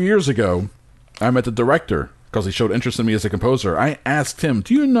 About 2 years ago, I met the director because he showed interest in me as a composer. I asked him,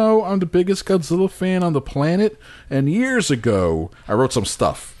 do you know I'm the biggest Godzilla fan on the planet? And years ago, I wrote some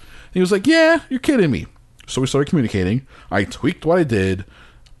stuff. And he was like, yeah, you're kidding me. So we started communicating. I tweaked what I did,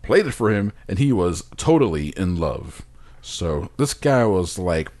 played it for him, and he was totally in love. So this guy was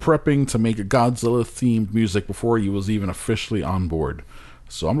like prepping to make a Godzilla-themed music before he was even officially on board.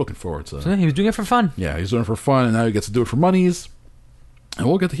 So I'm looking forward to it. So he was doing it for fun. Yeah, he's doing it for fun, and now he gets to do it for monies. And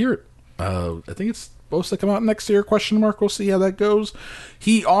we'll get to hear it. I think it's supposed to come out next year, ? We'll see how that goes.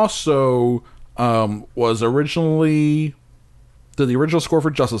 He also was originally... did the original score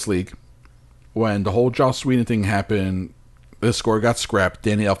for Justice League. When the whole Joss Whedon thing happened, this score got scrapped.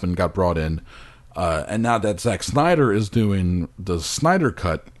 Danny Elfman got brought in. And now that Zack Snyder is doing the Snyder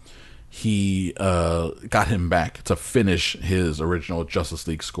Cut, he got him back to finish his original Justice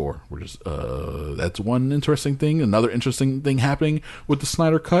League score, which is that's one interesting thing. Another interesting thing happening with the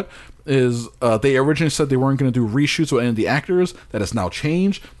Snyder Cut is they originally said they weren't going to do reshoots with any of the actors. That has now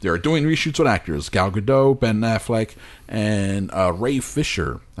changed. They are doing reshoots with actors. Gal Gadot, Ben Affleck, and Ray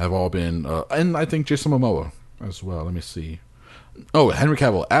Fisher have all been, and I think Jason Momoa as well. Let me see. Oh, Henry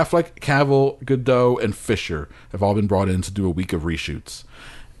Cavill. Affleck, Cavill, Godot, and Fisher have all been brought in to do a week of reshoots.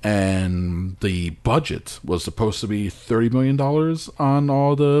 And the budget was supposed to be $30 million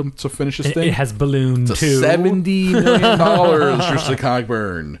to finish this thing. It has ballooned to $70 million, Tristan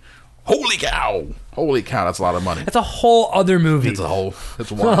Cogburn. Holy cow! Holy cow, that's a lot of money. That's a whole other movie. It's wild.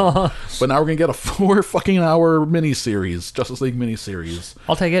 But now we're gonna get a 4 fucking hour miniseries, Justice League miniseries.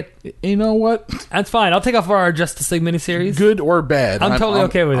 I'll take it. You know what? That's fine. I'll take off our Justice League miniseries. Good or bad. I'm totally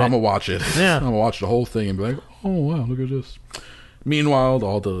okay with it. I'm gonna watch it. Yeah. I'm gonna watch the whole thing and be like, oh wow, look at this. Meanwhile,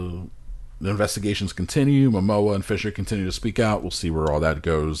 all the investigations continue. Momoa and Fisher continue to speak out. We'll see where all that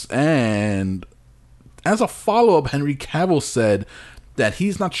goes. And as a follow-up, Henry Cavill said that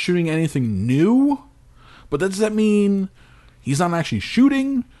he's not shooting anything new, but does that mean he's not actually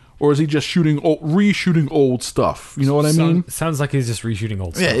shooting, or is he just reshooting old stuff? You know what I mean? Sounds like he's just reshooting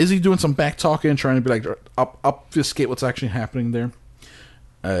old stuff. Yeah, is he doing some back talking and trying to be like obfuscate what's actually happening there?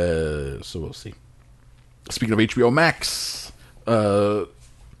 So we'll see. Speaking of HBO Max,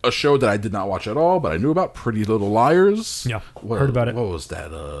 a show that I did not watch at all, but I knew about, Pretty Little Liars. Yeah, heard about it. What was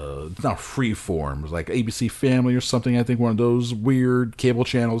that? It's not Freeform. It was like ABC Family or something. I think one of those weird cable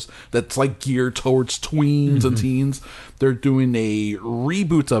channels that's like geared towards tweens and teens. They're doing a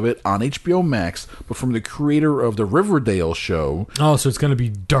reboot of it on HBO Max, but from the creator of the Riverdale show. Oh, so it's going to be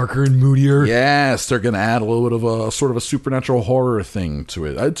darker and moodier. Yes, they're going to add a little bit of a sort of a supernatural horror thing to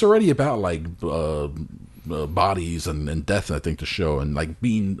it. It's already about like bodies and death, I think, the show, and like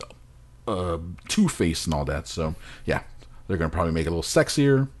being Two-Face and all that. So yeah, they're going to probably make it a little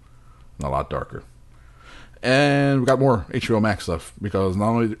sexier and a lot darker. And we got more HBO Max stuff, because not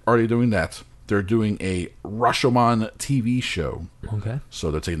only are they doing that, they're doing a Rashomon TV show. Okay.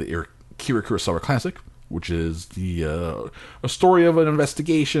 So they're taking the Akira Kurosawa classic, which is the a story of an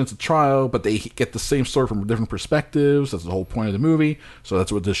investigation. It's a trial, but they get the same story from different perspectives. That's the whole point of the movie. So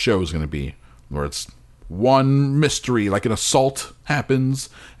that's what this show is going to be, where it's one mystery, like an assault happens,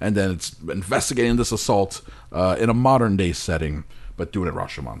 and then it's investigating this assault in a modern day setting, but doing it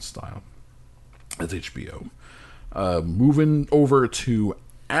Rashomon style. That's HBO. Moving over to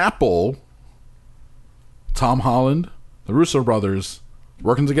Apple, Tom Holland, the Russo brothers,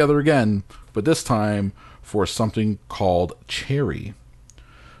 working together again, but this time for something called Cherry.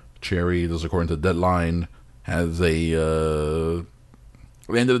 Cherry, this is according to Deadline, has a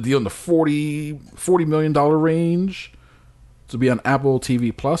landed a deal in the $40 million range to be on Apple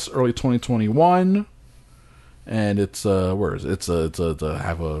TV Plus early 2021. And it's where is it?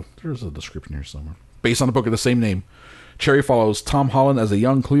 There's a description here somewhere. Based on a book of the same name. Cherry follows Tom Holland as a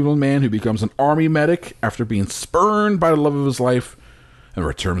young Cleveland man who becomes an army medic after being spurned by the love of his life, and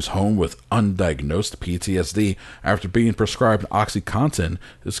returns home with undiagnosed PTSD. After being prescribed OxyContin,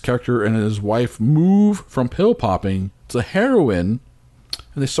 his character and his wife move from pill popping to heroin,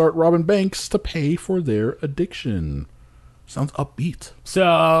 and they start robbing banks to pay for their addiction. Sounds upbeat.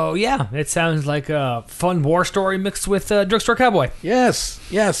 So, yeah, it sounds like a fun war story mixed with Drugstore Cowboy. Yes.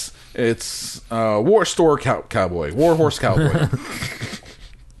 It's War Store Cowboy. War Horse Cowboy.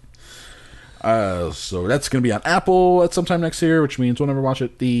 So that's going to be on Apple at sometime next year, which means we'll never watch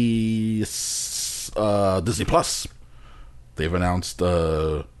it. The Disney Plus, they've announced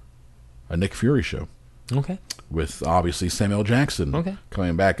a Nick Fury show. Okay. With, obviously, Samuel Jackson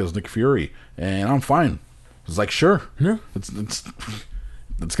coming back as Nick Fury. And I'm fine. It's like, sure. Yeah. It's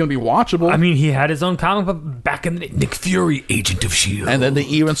going to be watchable. I mean, he had his own comic book back in the day. Nick Fury, Agent of S.H.I.E.L.D. And then they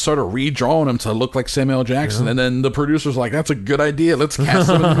even started redrawing him to look like Samuel Jackson. Yeah. And then the producers were like, that's a good idea. Let's cast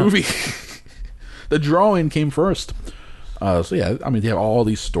him in the movie. The drawing came first. So, yeah, I mean, they have all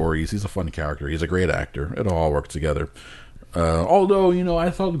these stories. He's a fun character. He's a great actor. It'll all work together. Although, I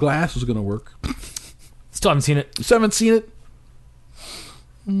thought Glass was going to work. Still haven't seen it. Still haven't seen it?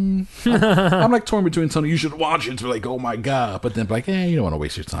 I'm like torn between telling you should watch it to like, oh my god, but then like, you don't want to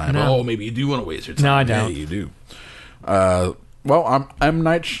waste your time. No. Oh, maybe you do want to waste your time. No, I don't. Yeah, you do. Well, M.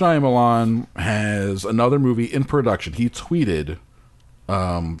 Night Shyamalan has another movie in production. He tweeted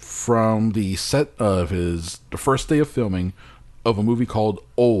from the set of the first day of filming of a movie called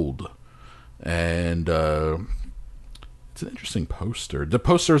Old, and it's an interesting poster. The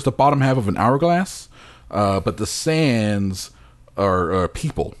poster is the bottom half of an hourglass, but the sands are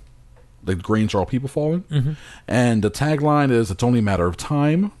people. The grains are all people falling. Mm-hmm. And the tagline is, it's only a matter of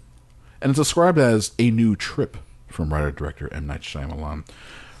time. And it's described as a new trip from writer-director M. Night Shyamalan,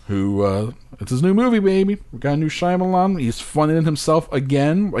 who, it's his new movie, baby. We got a new Shyamalan. He's funding himself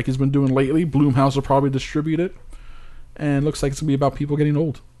again, like he's been doing lately. Blumhouse will probably distribute it. And looks like it's going to be about people getting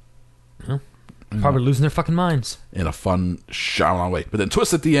old. Yeah. Probably losing their fucking minds. In a fun Shyamalan way. But then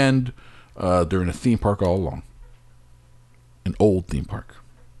twist at the end, they're in a theme park all along. An old theme park.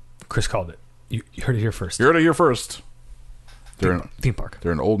 Chris called it. You heard it here first. You heard it here first. They're in theme park.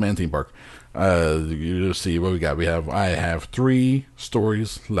 They're an old man theme park. You see what we got. I have 3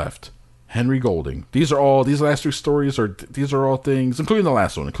 stories left. Henry Golding. These last 3 stories these are all things, including the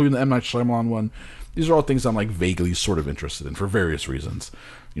last one, including the M. Night Shyamalan one. These are all things I'm like vaguely sort of interested in for various reasons.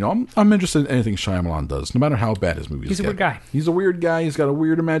 I'm interested in anything Shyamalan does, no matter how bad his movies get. He's a weird guy. He's a weird guy. He's got a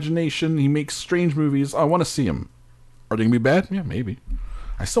weird imagination. He makes strange movies. I want to see him. Are they going to be bad? Yeah, maybe.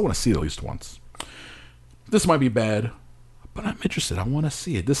 I still want to see it at least once. This might be bad, but I'm interested. I want to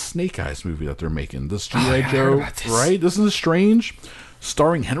see it. This Snake Eyes movie that they're making. This G.I. Joe, right? This is strange.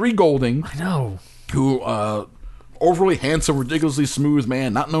 Starring Henry Golding. I know. Who, overly handsome, ridiculously smooth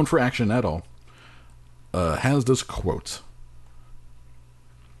man, not known for action at all, has this quote.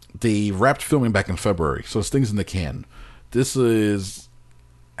 They wrapped filming back in February, so it's things in the can. This is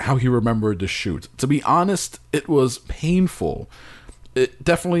how he remembered the shoot. To be honest, it was painful. It's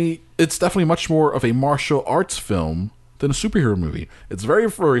definitely much more of a martial arts film than a superhero movie. It's very,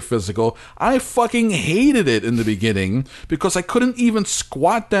 very physical. I fucking hated it in the beginning because I couldn't even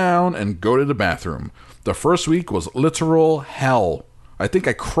squat down and go to the bathroom. The first week was literal hell. I think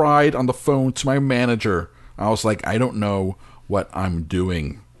I cried on the phone to my manager. I was like, I don't know what I'm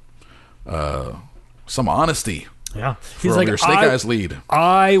doing. Some honesty. Yeah. He's like, your Snake Eyes lead.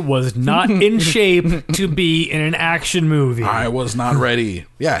 I was not in shape to be in an action movie. I was not ready.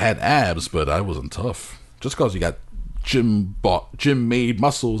 Yeah, I had abs, but I wasn't tough. Just because you got gym-made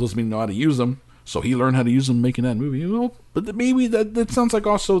muscles doesn't mean you know how to use them. So he learned how to use them making that movie. Well, but maybe that sounds like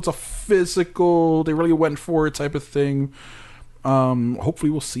also it's a physical, they really went for it type of thing. Hopefully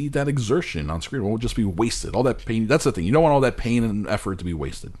we'll see that exertion on screen. It won't just be wasted. All that pain, that's the thing. You don't want all that pain and effort to be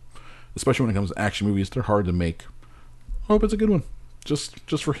wasted. Especially when it comes to action movies. They're hard to make. I hope it's a good one.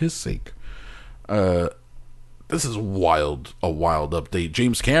 Just for his sake. This is a wild update.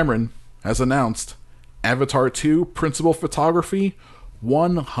 James Cameron has announced Avatar 2 principal photography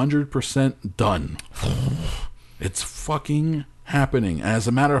 100% done. It's fucking happening. As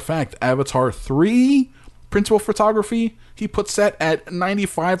a matter of fact, Avatar 3 principal photography, he puts that at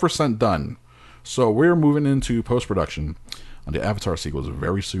 95% done. So we're moving into post-production on the Avatar sequels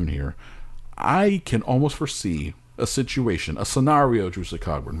very soon here. I can almost foresee a situation, a scenario, Drew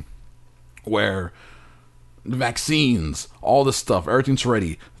Cogburn, where the vaccines, all this stuff, everything's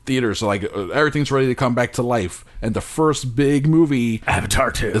ready. Theaters are like, everything's ready to come back to life. And the first big movie,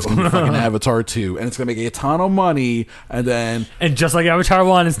 Avatar 2, is going to be fucking Avatar 2. And it's going to make a ton of money. And then... And just like Avatar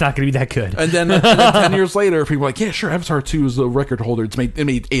 1, it's not going to be that good. And then 10 years later, people are like, yeah, sure, Avatar 2 is the record holder. It made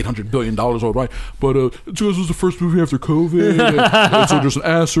 $800 billion worldwide. But it was the first movie after COVID. and so there's an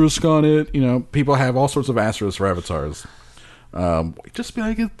asterisk on it. You know, people have all sorts of asterisks for Avatars. Just be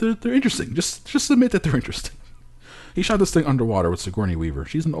like, they're interesting. Just admit that they're interesting. He shot this thing underwater with Sigourney Weaver.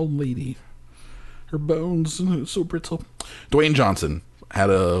 She's an old lady. Her bones so brittle. Dwayne Johnson had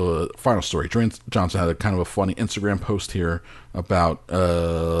a final story. Dwayne Johnson had a kind of a funny Instagram post here about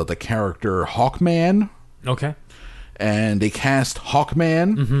the character Hawkman. Okay. And they cast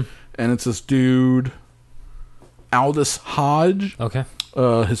Hawkman, and it's this dude, Aldous Hodge. Okay.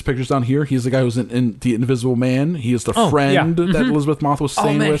 His picture's down here. He's the guy who's in The Invisible Man. He is the friend that Elizabeth Moss was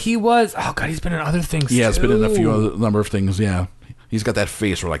staying with. He was. Oh, God, he's been in other things, Yeah, too. it's been in a number of things, yeah. He's got that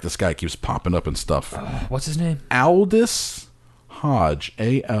face where, like, this guy keeps popping up and stuff. What's his name? Aldous Hodge.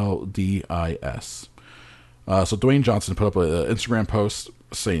 Aldis. So Dwayne Johnson put up an Instagram post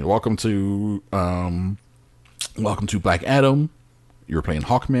saying, Welcome to Black Adam. You're playing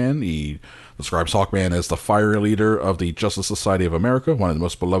Hawkman. He describes Hawkman as the fire leader of the Justice Society of America, one of the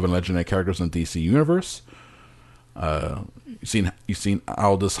most beloved and legendary characters in the DC universe. You seen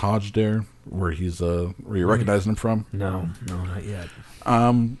Aldous Hodge there, where you recognizing him from? No, not yet.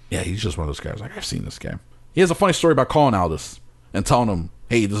 Yeah, he's just one of those guys. Like, I've seen this guy. He has a funny story about calling Aldous and telling him,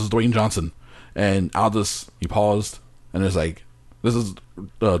 "Hey, this is Dwayne Johnson." And Aldous, he paused, and it's like, "This is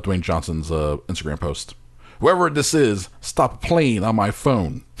Dwayne Johnson's Instagram post. Whoever this is, stop playing on my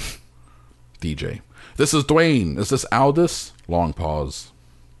phone." DJ. This is Dwayne. Is this Aldous? Long pause.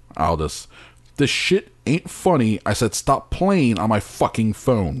 Aldous. This shit ain't funny. I said stop playing on my fucking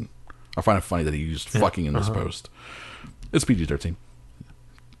phone. I find it funny that he used fucking in this post. It's PG-13.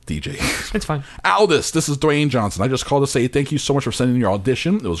 DJ. It's fine. Aldous, this is Dwayne Johnson. I just called to say thank you so much for sending your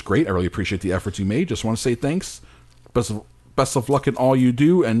audition. It was great. I really appreciate the efforts you made. Just want to say thanks. Best of luck in all you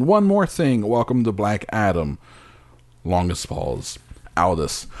do. And one more thing. Welcome to Black Adam. Longest pause.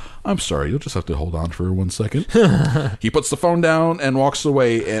 Aldous. I'm sorry, you'll just have to hold on for 1 second. He puts the phone down and walks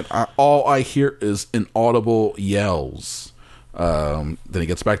away, and all I hear is inaudible yells. Then he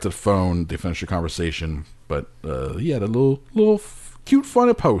gets back to the phone. They finish the conversation, but he had a little cute,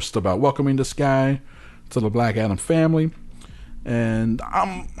 funny post about welcoming this guy to the Black Adam family. And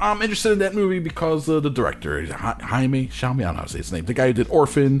I'm interested in that movie because the director, Jaime Xiaomi, I don't know how to say his name, the guy who did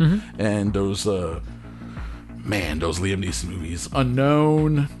Orphan and those Liam Neeson movies.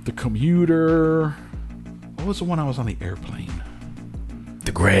 Unknown, The Commuter. What was the one I was on the airplane?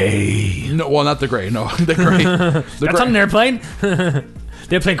 The Gray. No, well, not The Gray. No, The Gray. That's on an airplane. The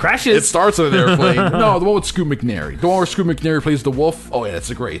airplane crashes. It starts on an airplane. No, the one with Scoot McNairy. The one where Scoot McNairy plays the wolf. Oh, yeah, that's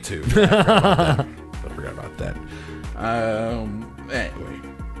The Gray, too. I forgot about that. Anyway.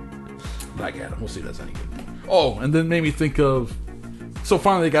 Black Adam. We'll see if that's any good. Oh, and then made me think of... So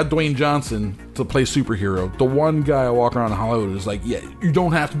finally, they got Dwayne Johnson to play superhero. The one guy I walk around in Hollywood is like, yeah, you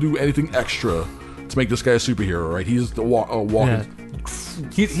don't have to do anything extra to make this guy a superhero, right? He's the walking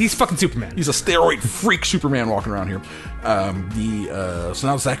He's fucking Superman. He's a steroid freak Superman walking around here. So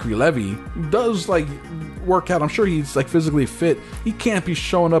now Zachary Levi does like work out. I'm sure he's like physically fit. He can't be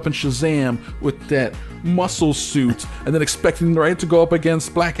showing up in Shazam with that muscle suit and then expecting to go up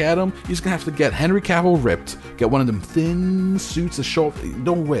against Black Adam. He's gonna have to get Henry Cavill ripped, get one of them thin suits to show up.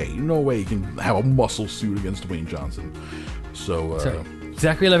 No way you can have a muscle suit against Dwayne Johnson. So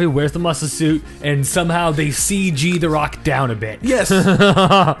Zachary Levi wears the muscle suit, and somehow they CG The Rock down a bit. Yes,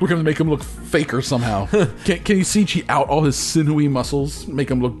 we're gonna make him look faker somehow. Can you CG out all his sinewy muscles, make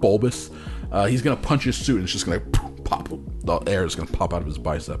him look bulbous? He's gonna punch his suit, and it's just gonna pop. The air is gonna pop out of his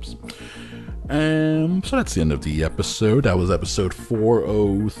biceps. So that's the end of the episode. That was episode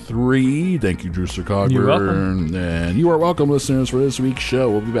 403. Thank you, Drew Circogler. You're welcome. And you are welcome, listeners, for this week's show.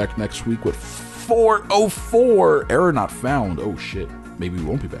 We'll be back next week with 404. Error not found. Oh shit. Maybe we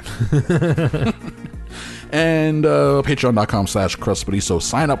won't be back. And patreon.com/crustbuddy. So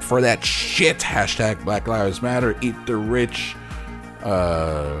sign up for that shit. Hashtag Black Lives Matter. Eat the rich.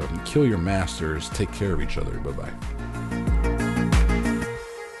 Kill your masters. Take care of each other. Bye-bye.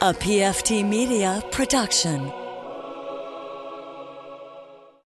 A PFT Media production.